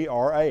be B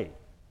or A.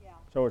 Yeah.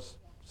 So it's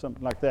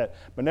something like that.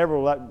 But never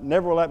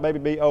will that baby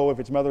be O. If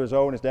its mother is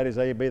O and its daddy's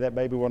A and B, that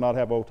baby will not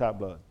have O-type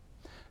blood.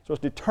 So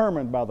it's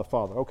determined by the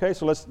father. Okay,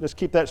 so let's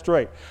keep that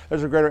straight.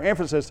 There's a greater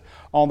emphasis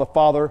on the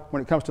father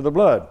when it comes to the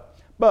blood.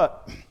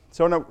 But,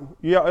 so now,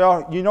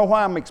 you know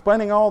why I'm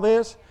explaining all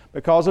this?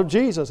 Because of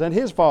Jesus and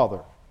his father.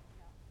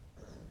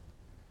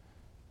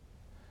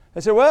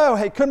 They said, well,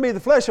 it couldn't be the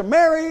flesh of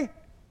Mary.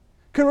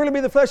 Couldn't really be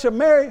the flesh of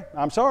Mary.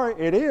 I'm sorry,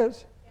 it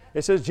is.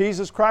 It says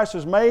Jesus Christ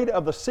was made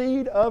of the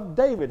seed of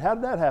David. How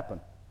did that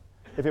happen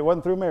if it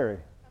wasn't through Mary?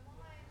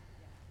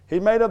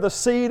 He's made of the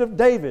seed of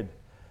David.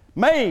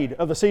 Made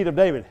of the seed of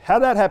David. How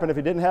did that happen if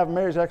he didn't have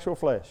Mary's actual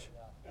flesh?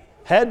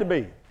 Had to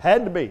be.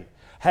 Had to be.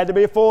 Had to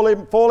be a fully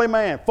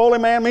man. Fully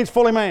man means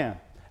fully man.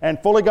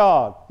 And fully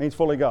God means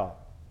fully God.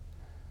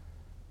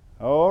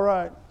 All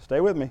right, stay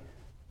with me.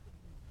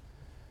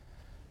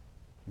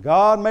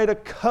 God made a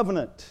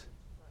covenant,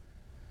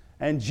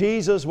 and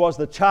Jesus was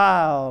the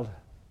child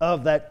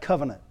of that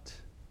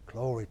covenant.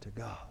 Glory to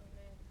God.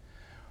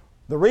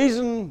 The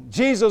reason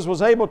Jesus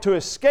was able to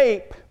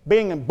escape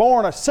being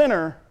born a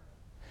sinner,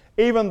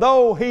 even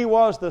though he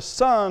was the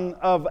son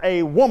of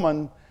a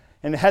woman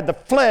and had the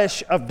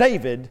flesh of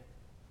David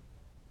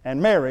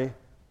and Mary,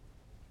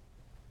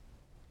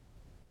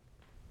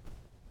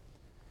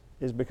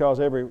 is because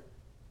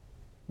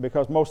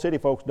most city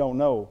folks don't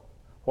know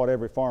what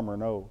every farmer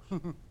knows.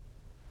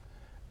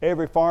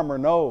 Every farmer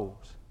knows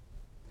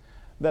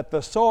that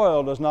the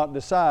soil does not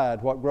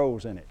decide what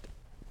grows in it.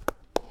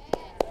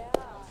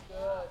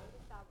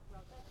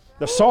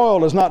 The soil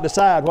does not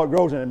decide what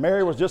grows in it.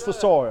 Mary was just the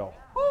soil.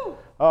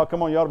 Oh,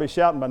 come on, you ought to be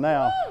shouting by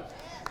now.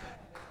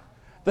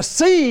 The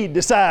seed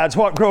decides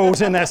what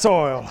grows in that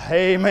soil.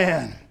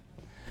 Amen.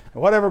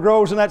 Whatever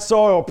grows in that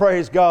soil,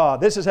 praise God.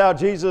 This is how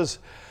Jesus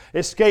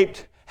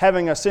escaped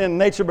having a sin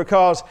nature,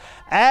 because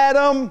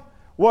Adam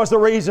was the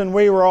reason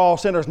we were all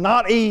sinners,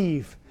 not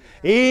Eve.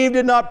 Eve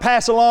did not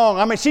pass along.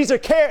 I mean, she's a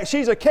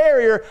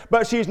carrier,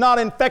 but she's not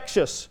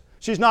infectious.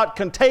 She's not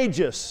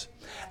contagious.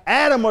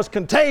 Adam was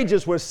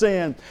contagious with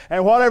sin.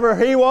 And whatever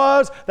he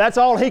was, that's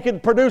all he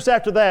could produce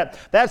after that.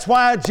 That's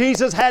why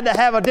Jesus had to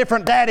have a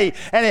different daddy.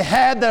 And he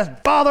had the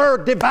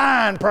Father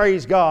divine,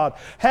 praise God.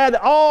 Had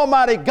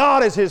Almighty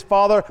God as his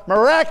Father,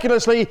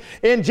 miraculously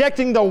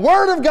injecting the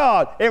Word of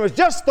God. It was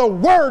just the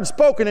Word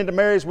spoken into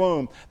Mary's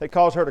womb that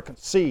caused her to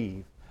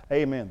conceive.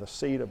 Amen. The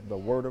seed of the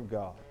Word of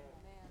God.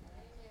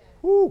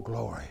 Woo,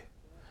 glory.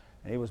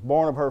 And he was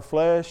born of her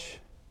flesh,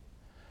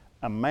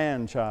 a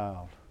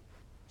man-child.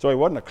 So he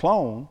wasn't a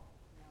clone.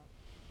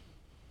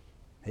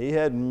 He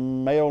had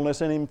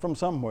maleness in him from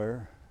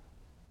somewhere.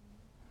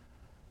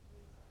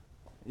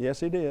 Yes,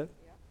 he did.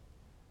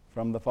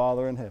 From the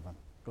Father in heaven.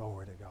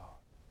 Glory to God.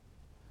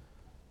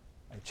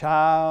 A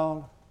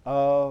child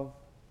of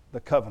the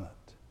covenant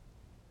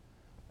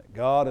that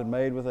God had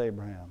made with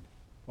Abraham.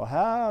 Well,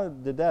 how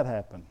did that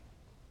happen?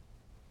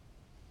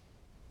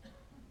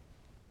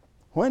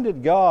 When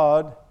did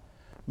God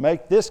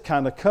make this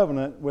kind of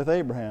covenant with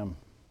Abraham?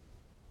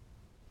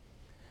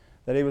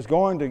 That he was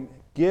going to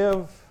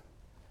give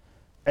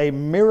a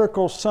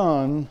miracle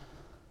son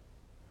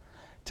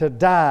to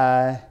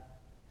die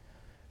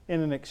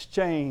in an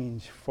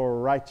exchange for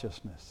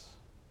righteousness.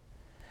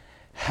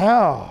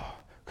 How?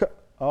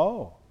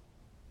 A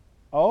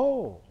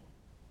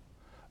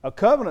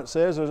covenant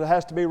says there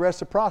has to be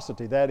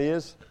reciprocity. That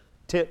is,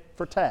 tit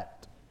for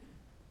tat.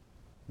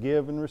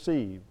 Give and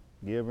receive.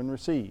 Give and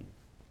receive.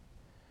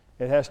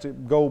 It has to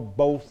go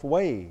both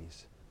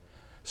ways.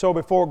 So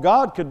before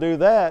God could do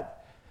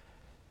that,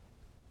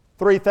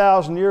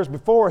 3,000 years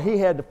before, he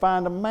had to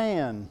find a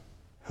man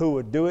who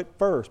would do it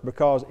first,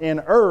 because in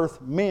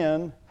earth,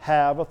 men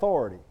have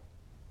authority.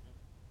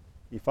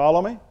 You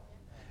follow me?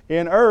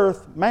 In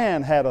earth,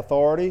 man had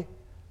authority.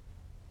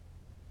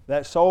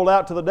 That sold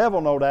out to the devil,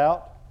 no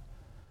doubt.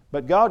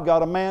 But God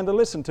got a man to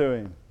listen to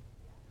him.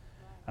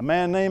 A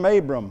man named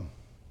Abram.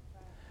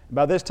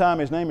 By this time,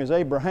 his name is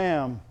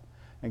Abraham.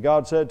 And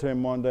God said to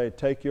him one day,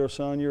 take your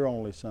son, your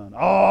only son.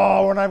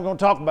 Oh, we're not even going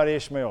to talk about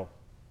Ishmael.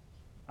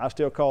 I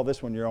still call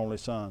this one your only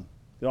son.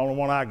 The only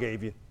one I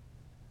gave you.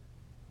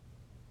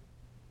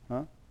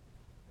 Huh?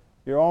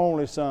 Your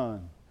only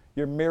son.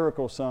 Your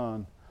miracle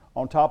son.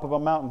 On top of a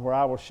mountain where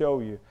I will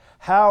show you.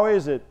 How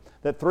is it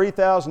that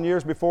 3,000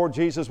 years before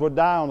Jesus would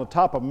die on the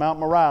top of Mount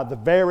Moriah, the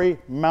very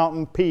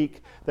mountain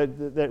peak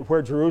that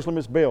where Jerusalem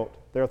is built?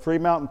 There are 3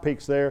 mountain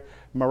peaks there.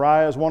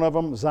 Moriah is one of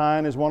them,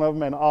 Zion is one of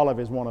them, and Olive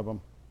is one of them.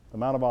 The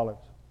Mount of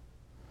Olives.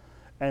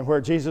 And where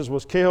Jesus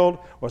was killed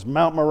was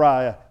Mount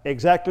Moriah,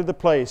 exactly the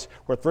place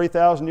where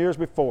 3,000 years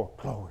before,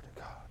 glory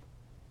to God.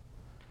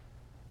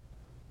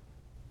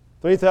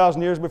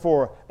 3,000 years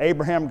before,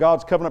 Abraham,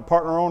 God's covenant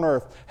partner on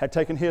earth, had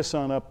taken his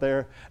son up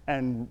there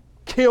and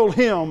killed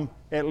him,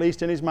 at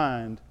least in his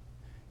mind.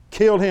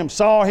 Killed him,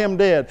 saw him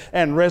dead,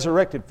 and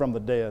resurrected from the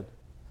dead.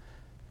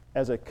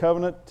 As a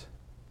covenant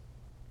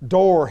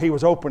door he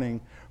was opening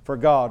for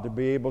God to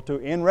be able to,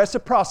 in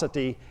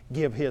reciprocity,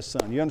 give his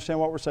son. You understand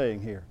what we're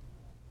saying here?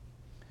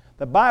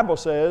 The Bible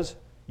says,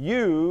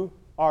 you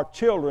are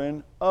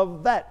children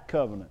of that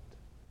covenant.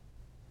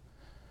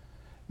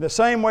 The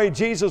same way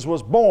Jesus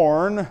was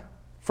born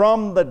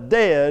from the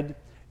dead,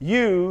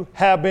 you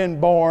have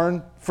been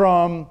born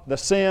from the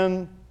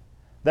sin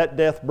that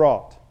death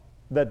brought.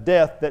 The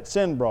death that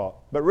sin brought.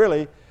 But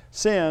really,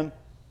 sin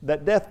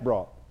that death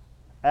brought.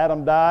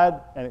 Adam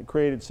died and it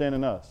created sin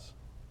in us.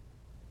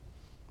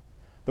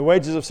 The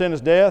wages of sin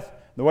is death.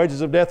 The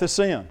wages of death is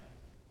sin.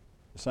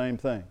 The same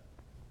thing.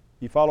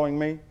 You following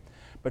me?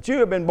 But you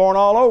have been born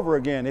all over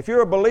again. If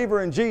you're a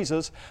believer in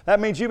Jesus, that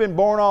means you've been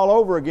born all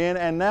over again,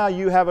 and now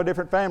you have a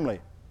different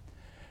family.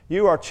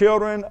 You are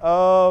children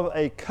of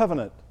a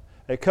covenant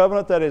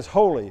that is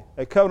holy,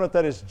 a covenant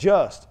that is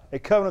just, a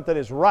covenant that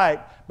is right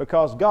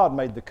because God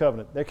made the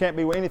covenant. There can't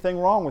be anything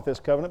wrong with this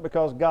covenant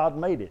because God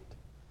made it.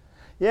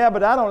 Yeah,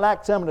 but I don't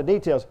like some of the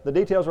details. The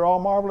details are all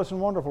marvelous and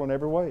wonderful in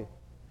every way.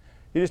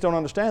 You just don't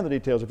understand the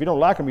details. If you don't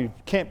like them, you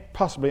can't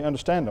possibly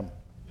understand them.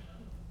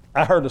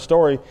 I heard a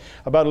story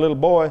about a little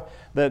boy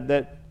that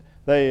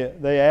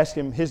they asked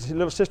him, his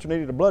little sister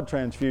needed a blood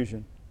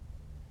transfusion.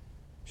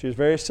 She was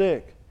very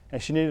sick,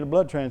 and she needed a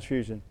blood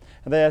transfusion.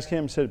 And they asked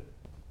him, said,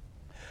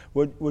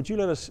 would you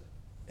let us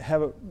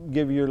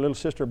give your little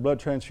sister a blood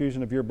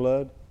transfusion of your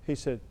blood? He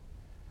said,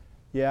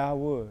 yeah, I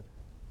would.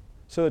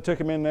 So they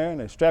took him in there and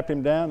they strapped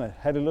him down. They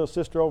had his little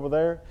sister over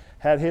there,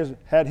 had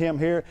him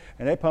here,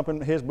 and they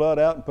pumping his blood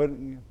out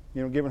and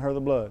giving her the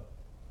blood.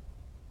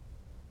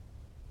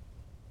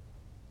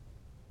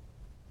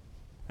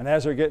 And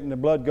as they're getting the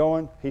blood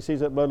going, he sees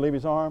that blood leave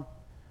his arm,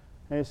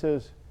 and he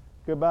says,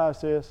 goodbye,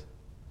 sis.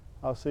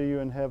 I'll see you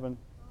in heaven.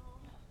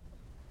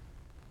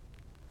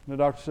 And the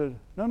doctor said,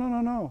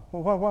 no.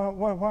 Well,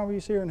 why will you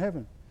see her in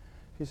heaven?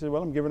 He said,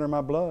 well, I'm giving her my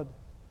blood.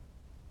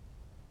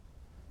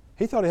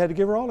 He thought he had to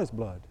give her all his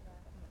blood,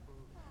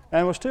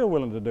 and was still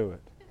willing to do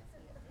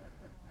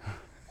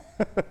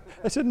it.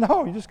 They said,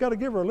 no, you just got to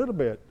give her a little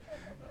bit.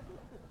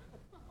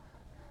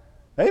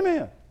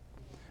 Amen.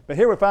 But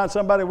here we find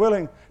somebody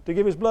willing to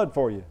give his blood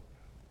for you,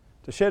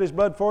 to shed his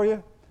blood for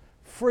you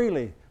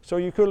freely so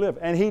you could live.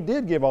 And he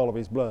did give all of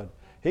his blood.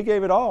 He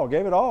gave it all,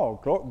 gave it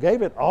all,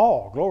 gave it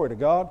all, glory to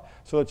God,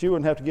 so that you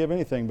wouldn't have to give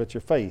anything but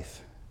your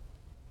faith.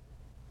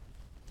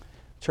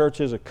 Church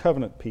is a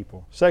covenant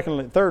people.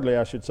 Thirdly,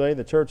 I should say,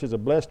 the church is a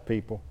blessed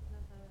people.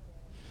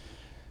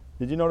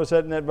 Did you notice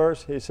that in that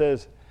verse? He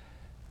says,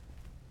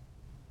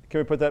 can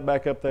we put that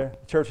back up there?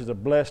 The church is a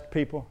blessed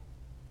people.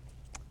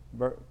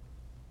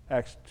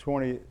 Acts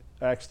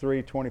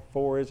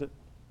 3:24, is it?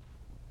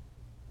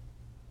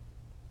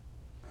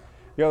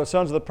 You are the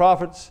sons of the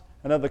prophets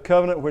and of the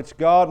covenant which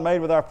God made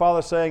with our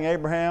father, saying,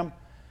 Abraham,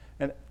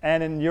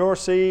 and in your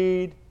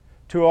seed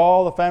to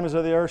all the families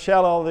of the earth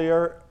shall all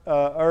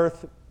the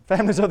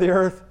families of the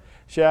earth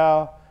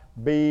shall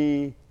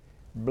be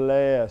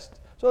blessed.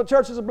 So the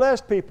church is a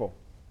blessed people.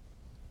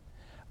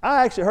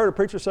 I actually heard a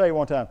preacher say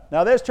one time,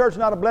 now this church is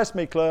not a bless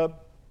me club.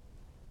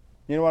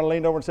 You know what I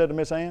leaned over and said to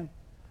Miss Ann?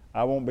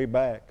 I won't be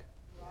back.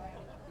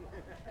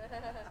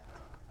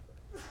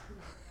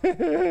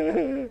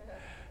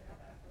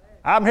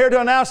 I'm here to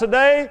announce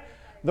today,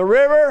 the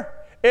River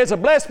is a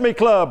bless me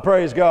club,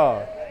 praise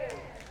God.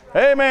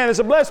 Amen, it's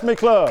a bless me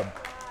club.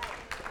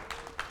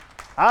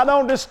 I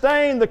don't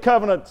disdain the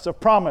covenants of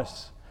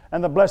promise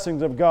and the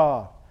blessings of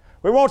God.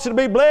 We want you to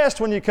be blessed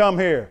when you come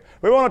here.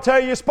 We want to tell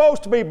you you're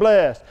supposed to be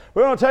blessed.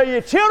 We want to tell you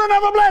you're children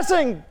of a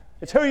blessing.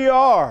 It's who you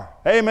are.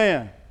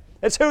 Amen.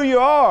 It's who you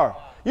are.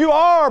 You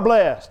are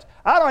blessed.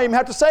 I don't even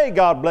have to say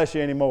God bless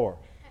you anymore.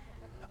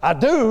 I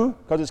do,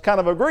 because it's kind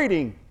of a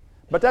greeting.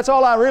 But that's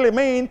all I really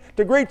mean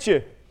to greet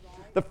you.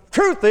 The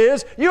truth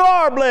is, you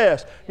are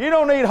blessed. You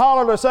don't need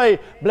holler to say,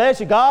 bless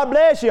you, God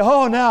bless you.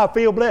 Oh, now I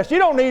feel blessed. You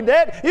don't need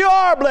that. You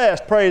are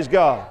blessed, praise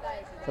God.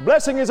 The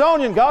blessing is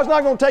on you, and God's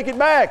not going to take it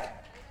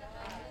back.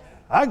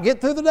 I can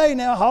get through the day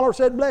now. Holler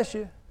said, bless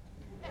you.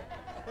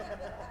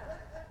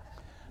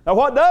 Now,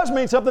 what does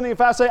mean something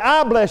if I say,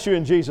 I bless you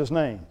in Jesus'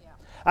 name?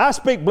 I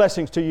speak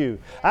blessings to you.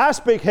 I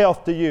speak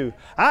health to you.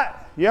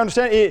 You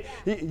understand?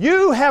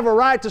 You have a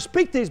right to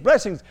speak these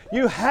blessings.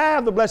 You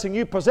have the blessing.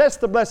 You possess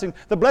the blessing.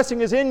 The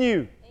blessing is in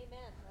you.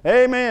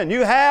 Amen. Amen.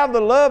 You have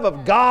the love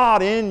of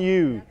God in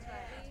you.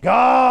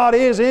 God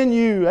is in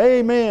you.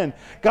 Amen.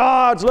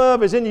 God's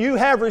love is in you. You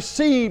have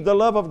received the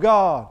love of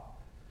God.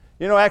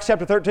 You know, Acts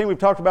chapter 13, we've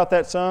talked about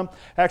that some.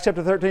 Acts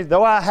chapter 13,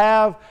 though I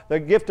have the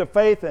gift of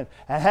faith and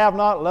have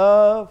not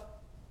love.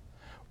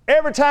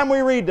 Every time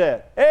we read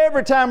that,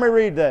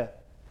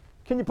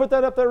 can you put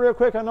that up there real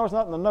quick? I know it's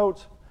not in the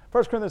notes.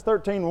 1 Corinthians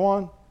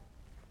 13:1.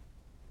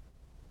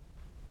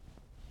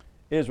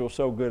 Israel's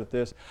so good at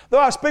this. Though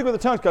I speak with the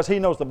tongues, because he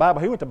knows the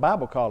Bible. He went to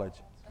Bible college.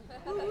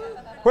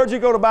 Where'd you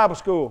go to Bible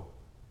school?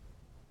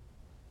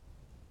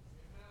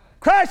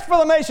 Christ for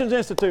the Nations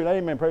Institute.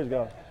 Amen. Praise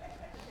God.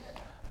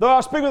 Though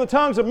I speak with the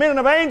tongues of men and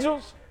of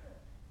angels,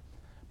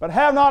 but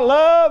have not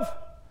love,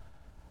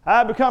 I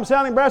have become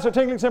sounding brass or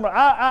tinkling cymbal.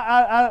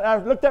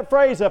 I looked that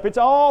phrase up. It's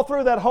all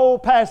through that whole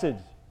passage.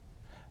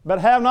 But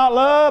have not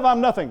love,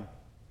 I'm nothing.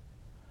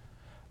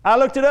 I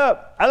looked it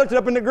up. I looked it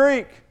up in the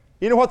Greek.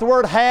 You know what the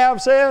word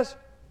have says?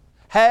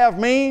 Have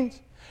means?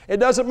 It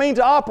doesn't mean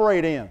to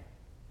operate in.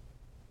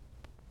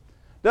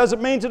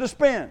 Doesn't mean to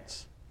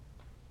dispense.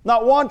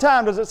 Not one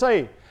time does it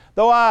say,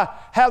 though I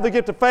have the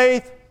gift of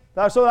faith,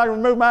 so that I can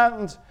remove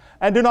mountains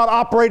and do not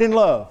operate in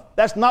love.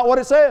 That's not what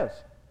it says.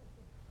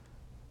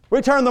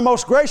 We turn the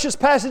most gracious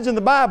passage in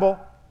the Bible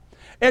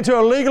into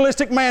a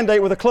legalistic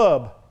mandate with a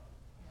club.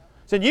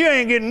 Said, you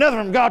ain't getting nothing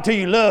from God till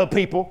you love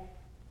people.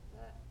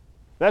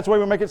 That's the way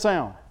we make it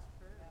sound.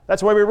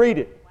 That's the way we read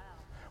it.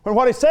 When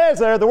what he says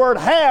there, the word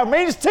have,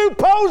 means to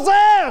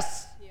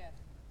possess.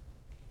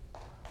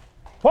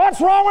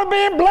 What's wrong with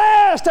being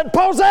blessed and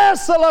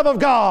possess the love of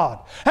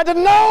God? And to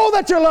know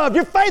that you're loved.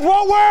 Your faith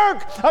won't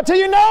work until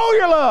you know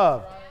you're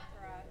loved.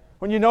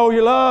 When you know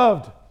you're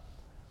loved,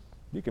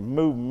 you can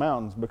move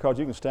mountains because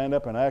you can stand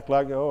up and act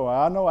like, oh,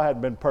 I know I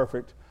hadn't been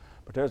perfect,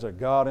 but there's a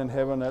God in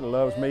heaven that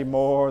loves me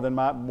more than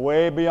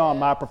way beyond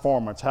my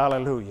performance.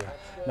 Hallelujah.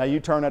 Now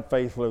you turn that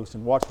faith loose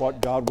and watch what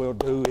God will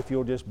do if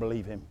you'll just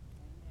believe Him.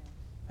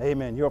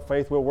 Amen. Your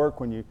faith will work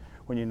when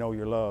you know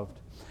you're loved.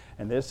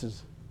 And this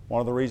is one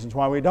of the reasons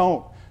why we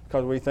don't,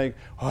 because we think,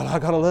 well, I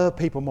got to love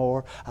people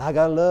more. I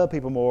got to love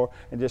people more.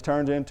 And just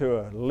turns into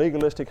a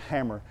legalistic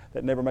hammer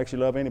that never makes you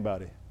love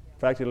anybody. In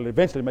fact, it'll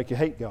eventually make you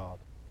hate God.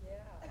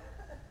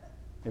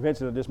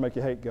 Eventually it'll just make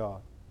you hate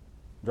God.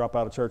 Drop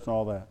out of church and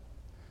all that.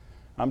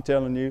 I'm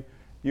telling you,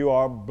 you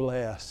are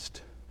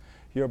blessed.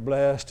 You're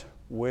blessed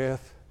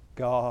with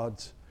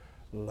God's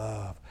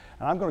love.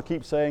 And I'm going to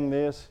keep saying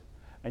this,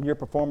 and your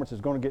performance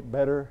is going to get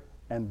better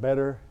and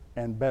better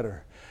and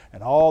better.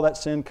 And all that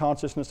sin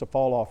consciousness will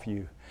fall off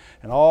you.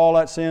 And all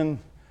that sin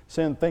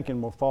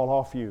thinking will fall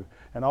off you.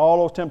 And all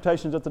those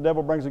temptations that the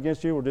devil brings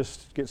against you will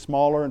just get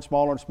smaller and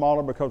smaller and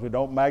smaller because we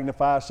don't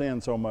magnify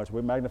sin so much.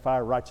 We magnify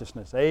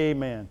righteousness.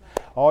 Amen.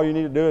 All you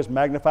need to do is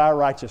magnify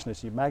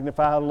righteousness. You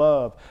magnify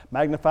love.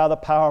 Magnify the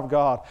power of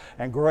God.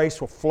 And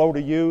grace will flow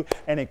to you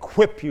and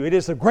equip you. It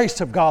is the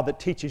grace of God that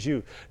teaches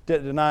you,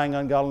 denying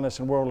ungodliness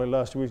and worldly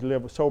lust. We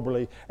live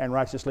soberly and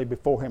righteously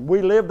before Him.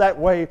 We live that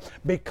way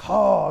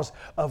because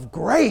of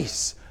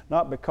grace.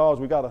 Not because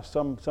we got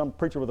some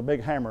preacher with a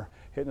big hammer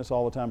hitting us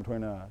all the time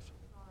between the eyes.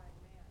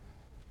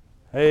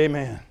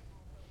 Amen.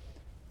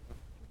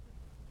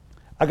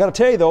 I got to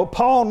tell you though,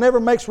 Paul never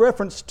makes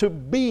reference to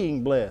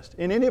being blessed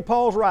in any of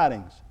Paul's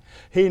writings.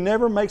 He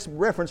never makes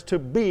reference to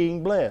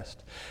being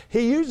blessed.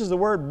 He uses the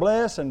word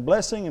bless and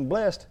blessing and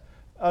blessed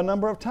a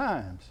number of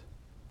times.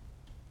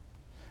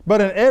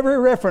 But in every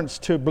reference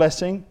to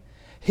blessing,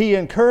 he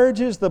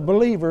encourages the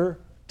believer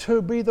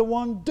to be the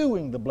one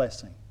doing the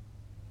blessing.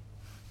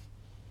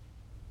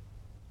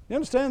 You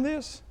understand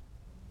this?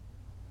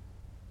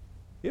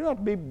 You don't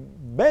have to be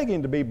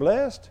begging to be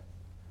blessed.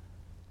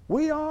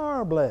 We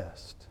are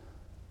blessed.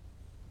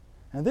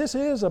 And this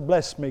is a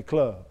bless me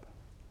club.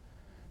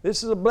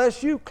 This is a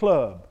bless you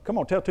club. Come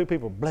on, tell two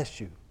people, bless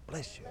you,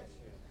 bless you.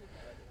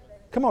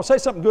 Come on, say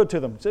something good to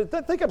them.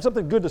 Think of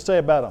something good to say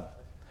about them.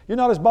 You're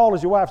not as bald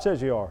as your wife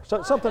says you are.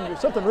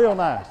 Something real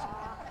nice.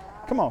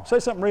 Come on, say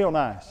something real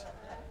nice.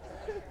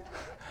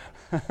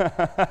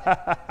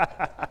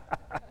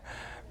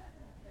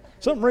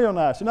 Something real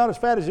nice. You're not as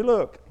fat as you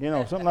look.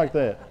 Something like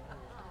that.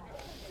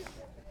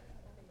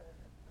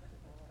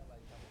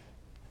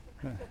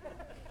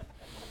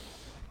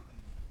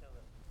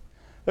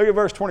 Look at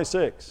verse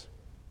 26.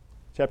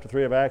 Chapter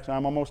 3 of Acts.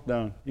 I'm almost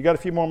done. You got a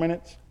few more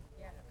minutes?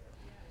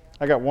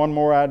 I got one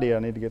more idea I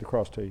need to get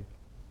across to you.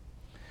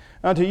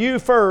 Unto you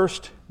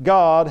first,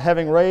 God,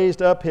 having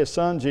raised up His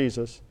Son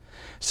Jesus,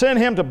 sent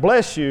Him to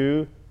bless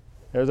you,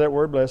 there's that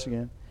word bless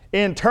again,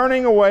 in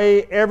turning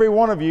away every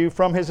one of you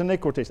from his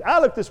iniquities. I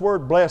looked this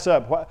word bless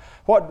up.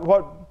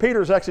 What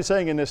Peter's actually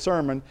saying in this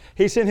sermon,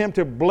 he sent Him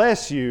to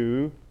bless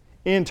you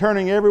in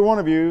turning every one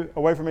of you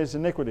away from his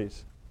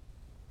iniquities.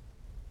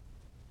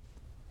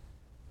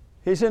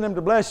 He sent Him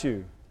to bless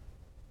you.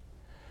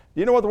 Do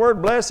you know what the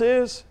word bless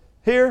is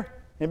here?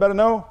 Anybody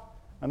know?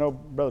 I know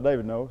Brother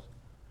David knows.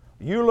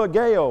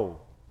 Eulogeo.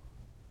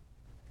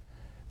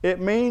 It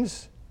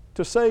means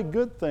to say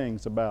good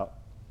things about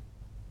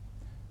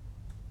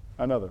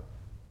another.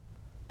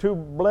 To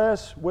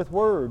bless with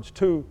words.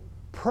 To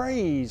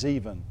praise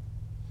even.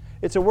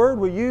 It's a word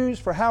we use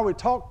for how we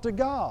talk to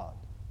God.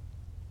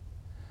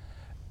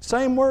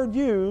 Same word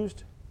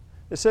used.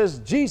 It says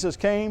Jesus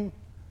came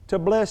to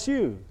bless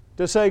you.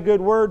 To say good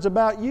words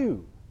about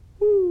you.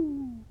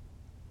 Woo.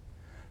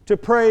 To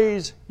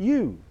praise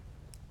you.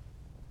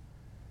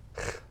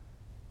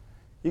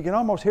 You can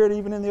almost hear it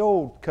even in the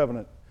old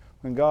covenant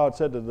when God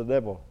said to the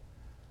devil,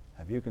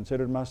 have you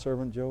considered my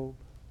servant Job?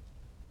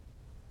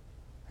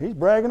 He's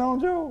bragging on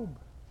Job.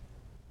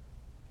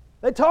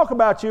 They talk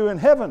about you in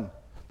heaven.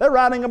 They're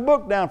writing a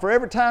book down for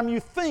every time you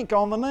think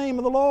on the name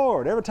of the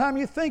Lord, every time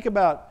you think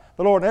about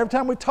the Lord, and every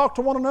time we talk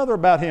to one another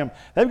about Him.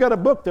 They've got a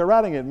book they're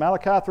writing it.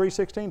 Malachi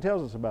 3:16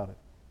 tells us about it.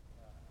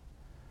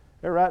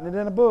 They're writing it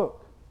in a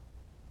book.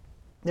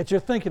 That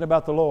you're thinking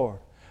about the Lord.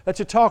 That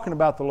you're talking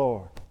about the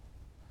Lord.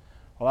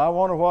 Well, I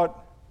wonder what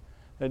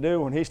they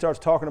do when He starts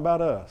talking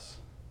about us.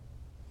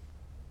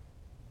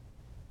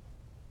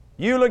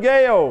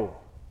 Eulogeo,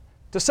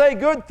 to say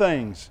good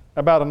things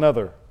about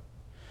another.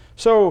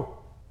 So,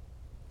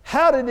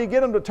 how did He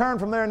get them to turn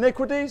from their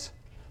iniquities?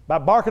 By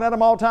barking at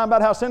them all the time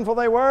about how sinful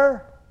they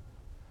were?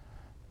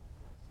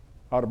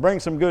 Or to bring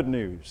some good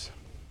news.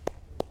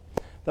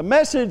 The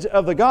message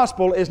of the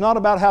gospel is not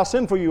about how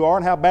sinful you are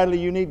and how badly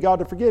you need God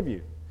to forgive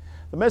you.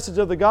 The message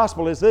of the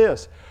gospel is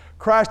this: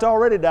 Christ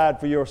already died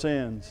for your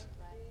sins.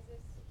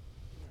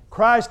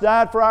 Christ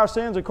died for our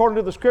sins according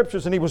to the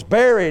Scriptures, and He was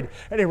buried,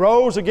 and He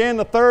rose again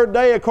the third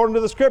day according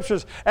to the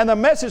Scriptures. And the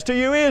message to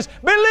you is,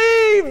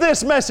 believe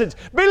this message,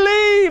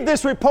 believe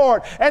this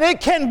report, and it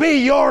can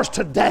be yours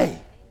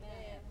today.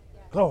 Amen.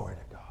 Glory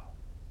to God.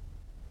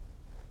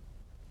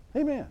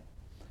 Amen.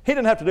 He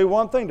didn't have to do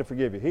one thing to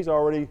forgive you. He's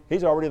already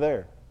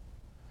there.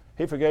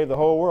 He forgave the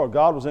whole world.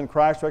 God was in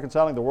Christ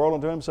reconciling the world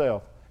unto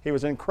Himself. He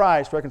was in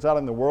Christ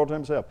reconciling the world to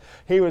Himself.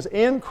 He was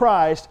in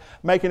Christ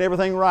making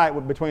everything right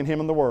between Him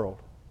and the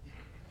world.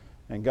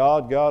 And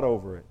God got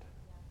over it.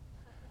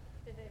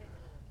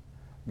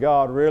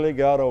 God really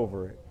got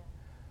over it.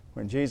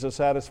 When Jesus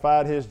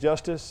satisfied His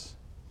justice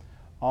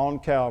on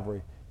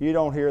Calvary. You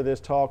don't hear this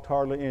talked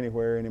hardly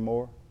anywhere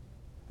anymore.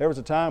 There was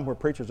a time where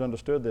preachers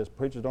understood this.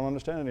 Preachers don't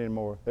understand it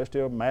anymore. They're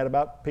still mad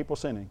about people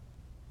sinning.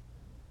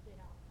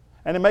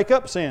 And they make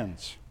up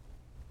sins.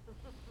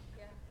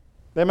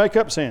 They make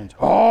up sins.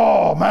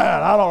 Oh,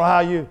 man, I don't know how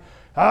you...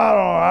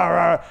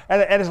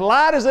 And as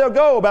light as they'll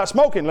go about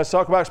smoking, let's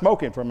talk about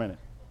smoking for a minute.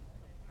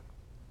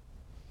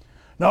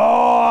 No,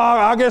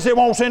 I guess it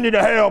won't send you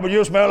to hell, but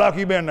you'll smell like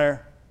you've been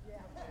there.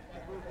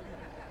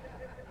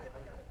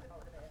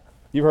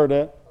 You've heard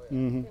that?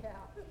 Mm-hmm.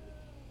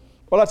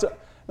 Well,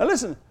 now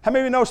listen, how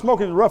many of you know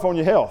smoking is rough on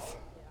your health?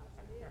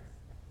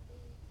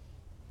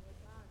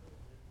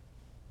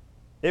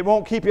 It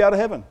won't keep you out of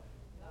heaven.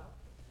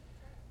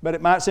 But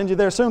it might send you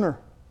there sooner.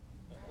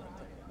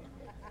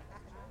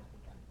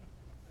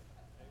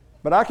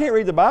 But I can't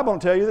read the Bible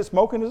and tell you that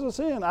smoking is a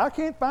sin. I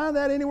can't find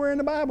that anywhere in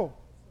the Bible.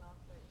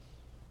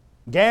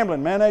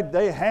 Gambling, man,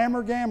 they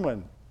hammer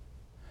gambling.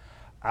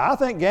 I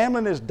think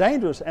gambling is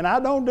dangerous, and I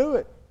don't do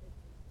it.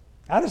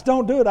 I just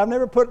don't do it. I've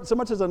never put so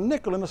much as a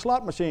nickel in a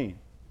slot machine.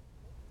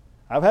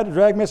 I've had to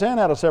drag Miss Ann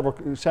out of several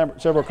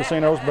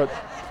casinos, but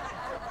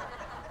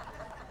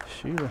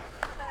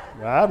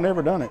I've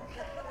never done it.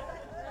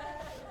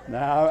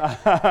 No,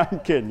 I'm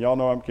kidding. Y'all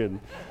know I'm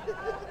kidding.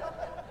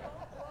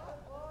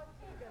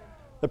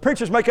 The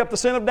preachers make up the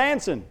sin of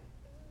dancing.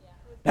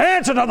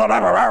 Dancing to the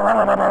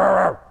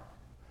devil.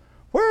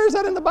 Where is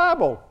that in the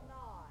Bible?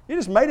 You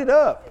just made it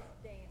up.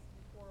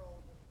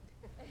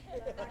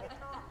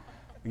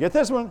 Get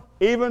this one,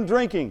 even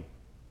drinking.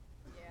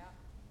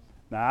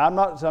 Now, I'm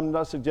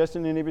not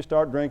suggesting any of you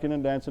start drinking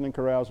and dancing and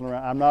carousing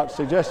around. I'm not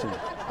suggesting.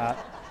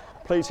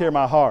 Please hear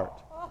my heart.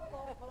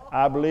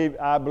 I believe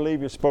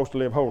you're supposed to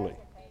live holy.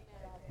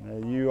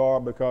 You are,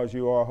 because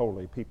you are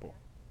holy people.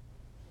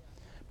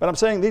 But I'm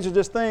saying these are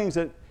just things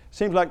that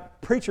seems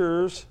like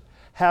preachers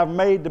have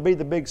made to be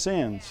the big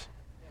sins.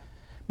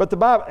 But the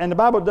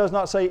Bible does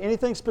not say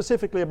anything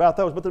specifically about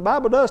those, but the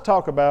Bible does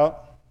talk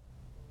about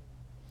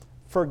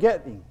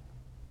forgetting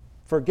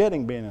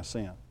being a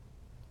sin.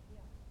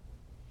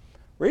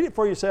 Read it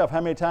for yourself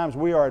how many times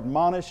we are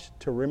admonished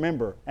to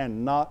remember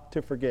and not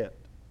to forget.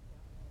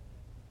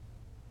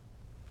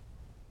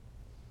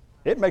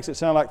 It makes it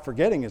sound like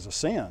forgetting is a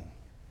sin.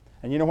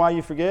 And you know why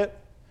you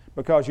forget?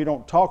 Because you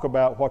don't talk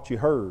about what you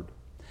heard.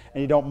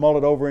 And you don't mull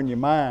it over in your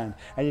mind.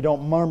 And you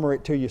don't murmur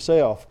it to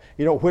yourself.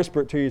 You don't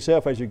whisper it to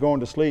yourself as you're going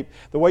to sleep.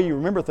 The way you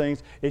remember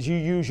things is you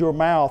use your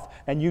mouth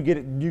and you get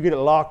it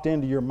locked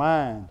into your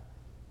mind.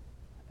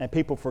 And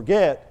people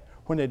forget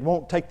when they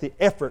won't take the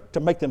effort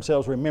to make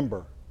themselves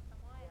remember.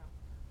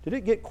 Did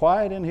it get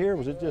quiet in here or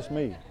was it just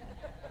me?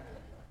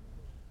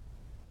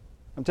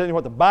 I'm telling you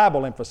what the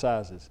Bible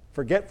emphasizes.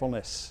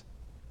 Forgetfulness.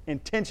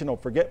 Intentional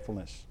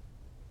forgetfulness.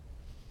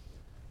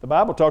 The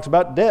Bible talks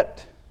about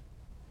debt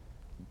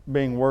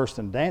being worse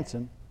than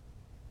dancing.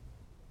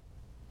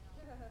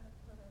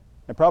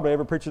 And probably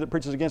every preacher that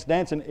preaches against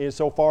dancing is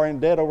so far in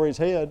debt over his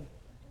head,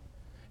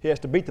 he has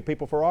to beat the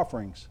people for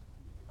offerings.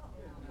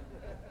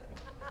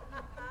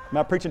 Am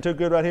I preaching too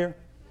good right here?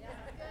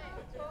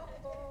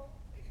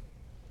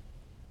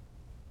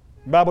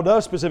 The Bible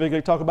does specifically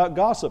talk about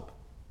gossip.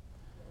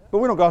 But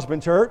we don't gossip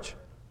in church.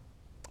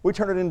 We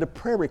turn it into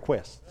prayer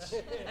requests.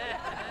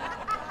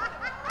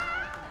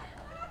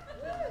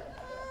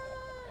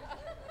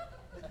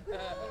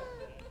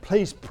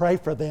 Please pray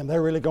for them.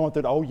 They're really going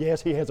through it. Oh,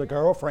 yes, he has a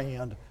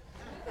girlfriend.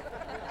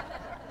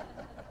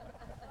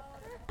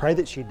 Pray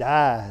that she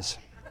dies.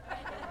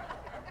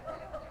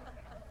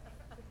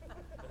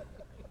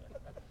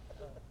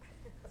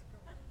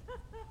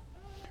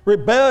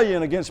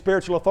 Rebellion against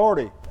spiritual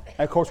authority.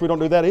 And of course, we don't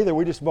do that either.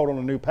 We just vote on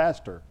a new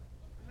pastor.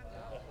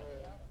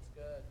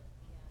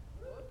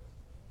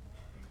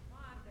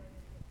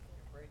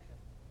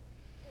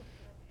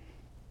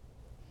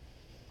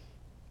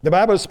 The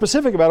Bible is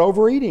specific about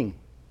overeating.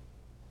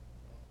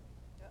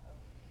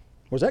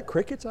 Was that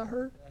crickets I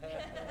heard?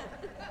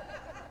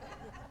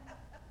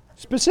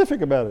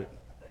 Specific about it.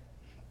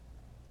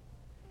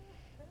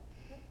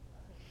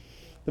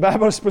 The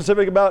Bible is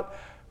specific about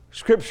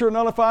Scripture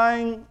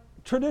nullifying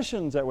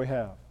traditions that we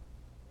have.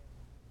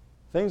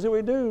 Things that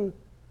we do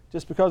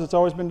just because it's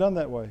always been done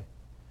that way.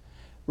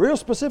 Real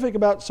specific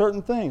about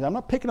certain things. I'm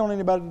not picking on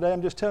anybody today.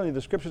 I'm just telling you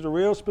the Scriptures are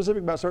real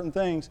specific about certain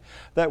things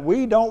that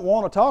we don't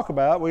want to talk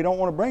about. We don't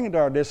want to bring into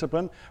our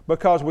discipline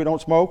because we don't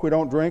smoke, we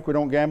don't drink, we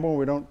don't gamble,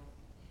 we don't...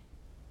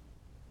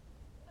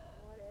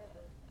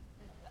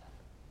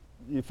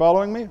 You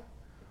following me?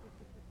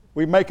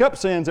 We make up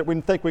sins that we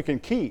think we can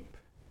keep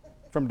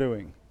from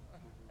doing.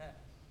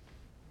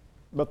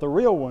 But the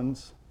real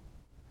ones,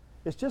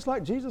 it's just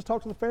like Jesus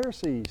talked to the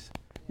Pharisees.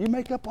 You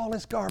make up all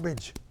this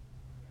garbage.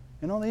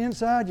 And on the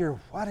inside, you're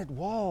whited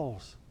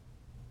walls.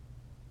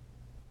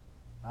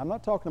 I'm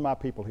not talking to my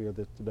people here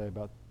today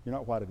about you're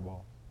not whited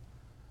wall.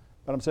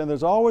 But I'm saying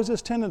there's always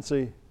this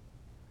tendency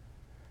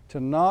to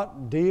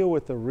not deal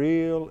with the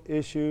real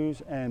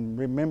issues and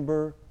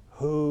remember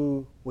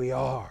who we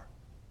are.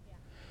 Yeah.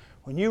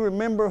 When you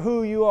remember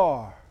who you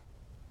are,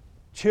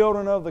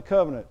 children of the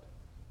covenant,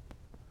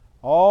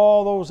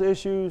 all those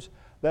issues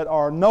that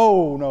are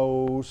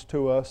no-nos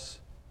to us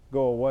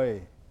go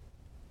away.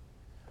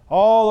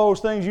 All those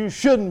things you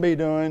shouldn't be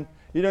doing,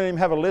 you don't even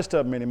have a list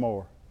of them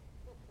anymore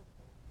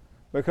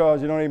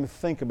because you don't even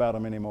think about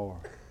them anymore.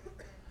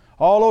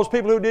 All those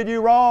people who did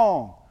you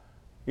wrong,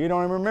 you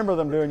don't even remember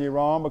them doing you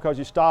wrong because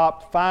you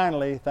stopped,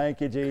 finally,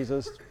 thank you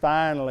Jesus,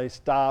 finally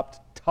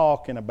stopped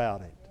talking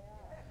about it.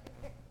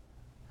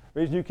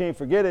 The reason you can't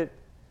forget it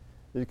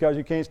is because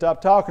you can't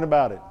stop talking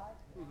about it.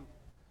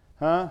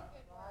 Huh?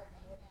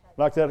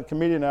 Like that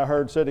comedian I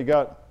heard said he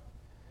got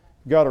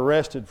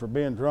arrested for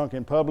being drunk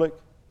in public.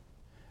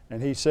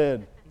 And he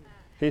said,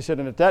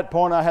 and at that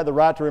point I had the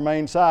right to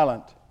remain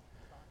silent,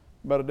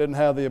 but I didn't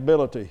have the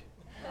ability.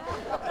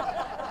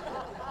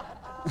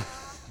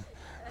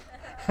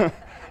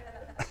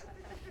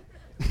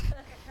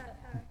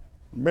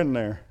 Been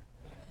there.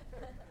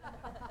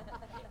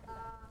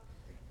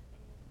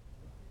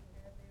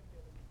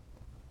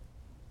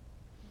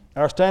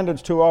 Our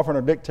standards too often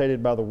are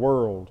dictated by the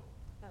world.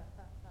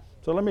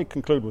 So let me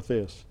conclude with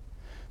this.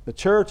 The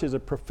church is a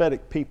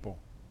prophetic people.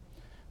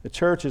 The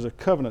church is a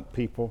covenant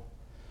people.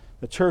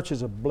 The church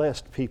is a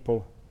blessed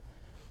people.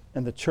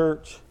 And the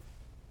church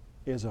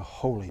is a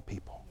holy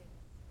people.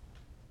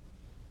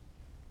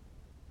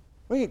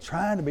 We ain't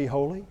trying to be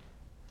holy.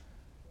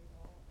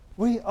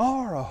 We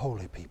are a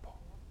holy people.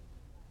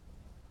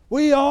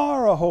 We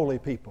are a holy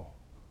people.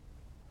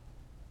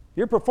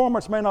 Your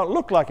performance may not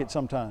look like it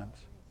sometimes,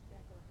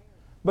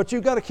 but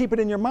you've got to keep it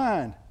in your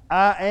mind.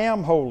 I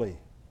am holy.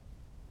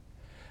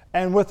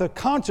 And with a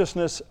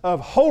consciousness of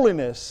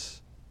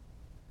holiness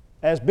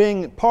as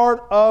being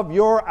part of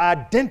your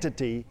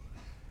identity,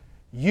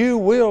 you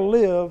will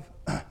live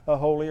a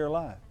holier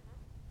life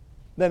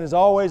than is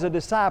always a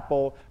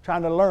disciple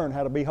trying to learn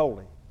how to be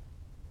holy.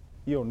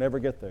 You'll never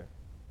get there.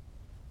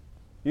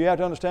 You have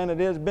to understand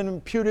it's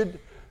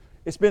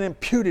been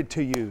imputed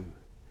to you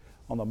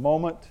on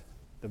the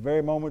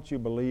very moment you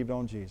believed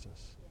on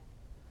Jesus.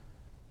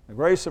 The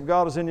grace of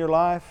God is in your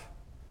life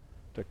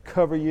to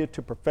cover you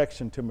to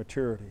perfection, to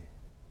maturity,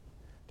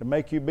 to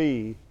make you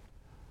be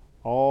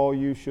all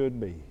you should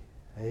be.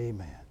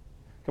 Amen.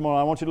 Come on,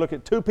 I want you to look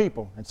at two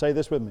people and say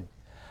this with me.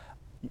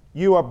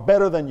 You are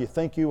better than you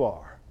think you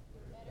are.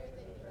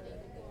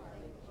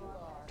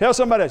 Tell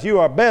somebody else, you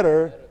are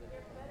better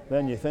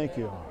than you think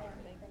you are.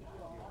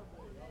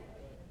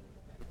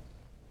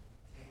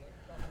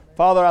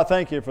 Father, I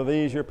thank you for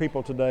these, your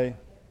people today.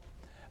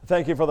 I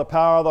thank you for the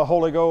power of the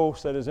Holy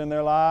Ghost that is in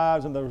their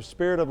lives and the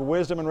spirit of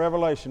wisdom and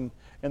revelation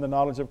in the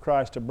knowledge of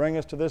Christ to bring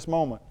us to this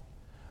moment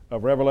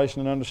of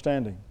revelation and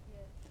understanding.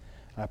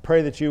 I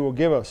pray that you will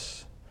give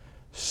us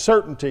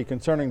certainty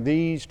concerning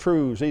these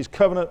truths, these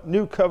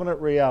new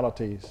covenant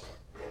realities,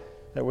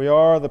 that we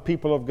are the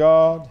people of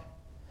God.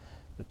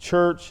 The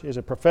church is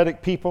a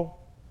prophetic people,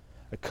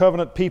 a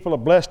covenant people, a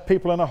blessed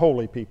people, and a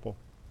holy people.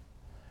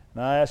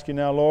 And I ask you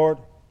now, Lord,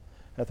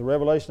 that the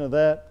revelation of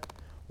that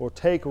will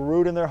take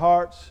root in their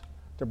hearts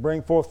to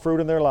bring forth fruit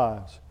in their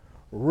lives.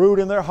 Root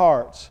in their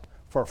hearts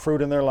for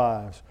fruit in their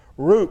lives.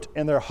 Root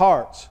in their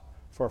hearts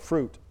for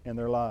fruit in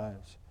their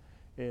lives.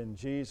 In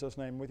Jesus'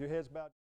 name, with your heads bowed.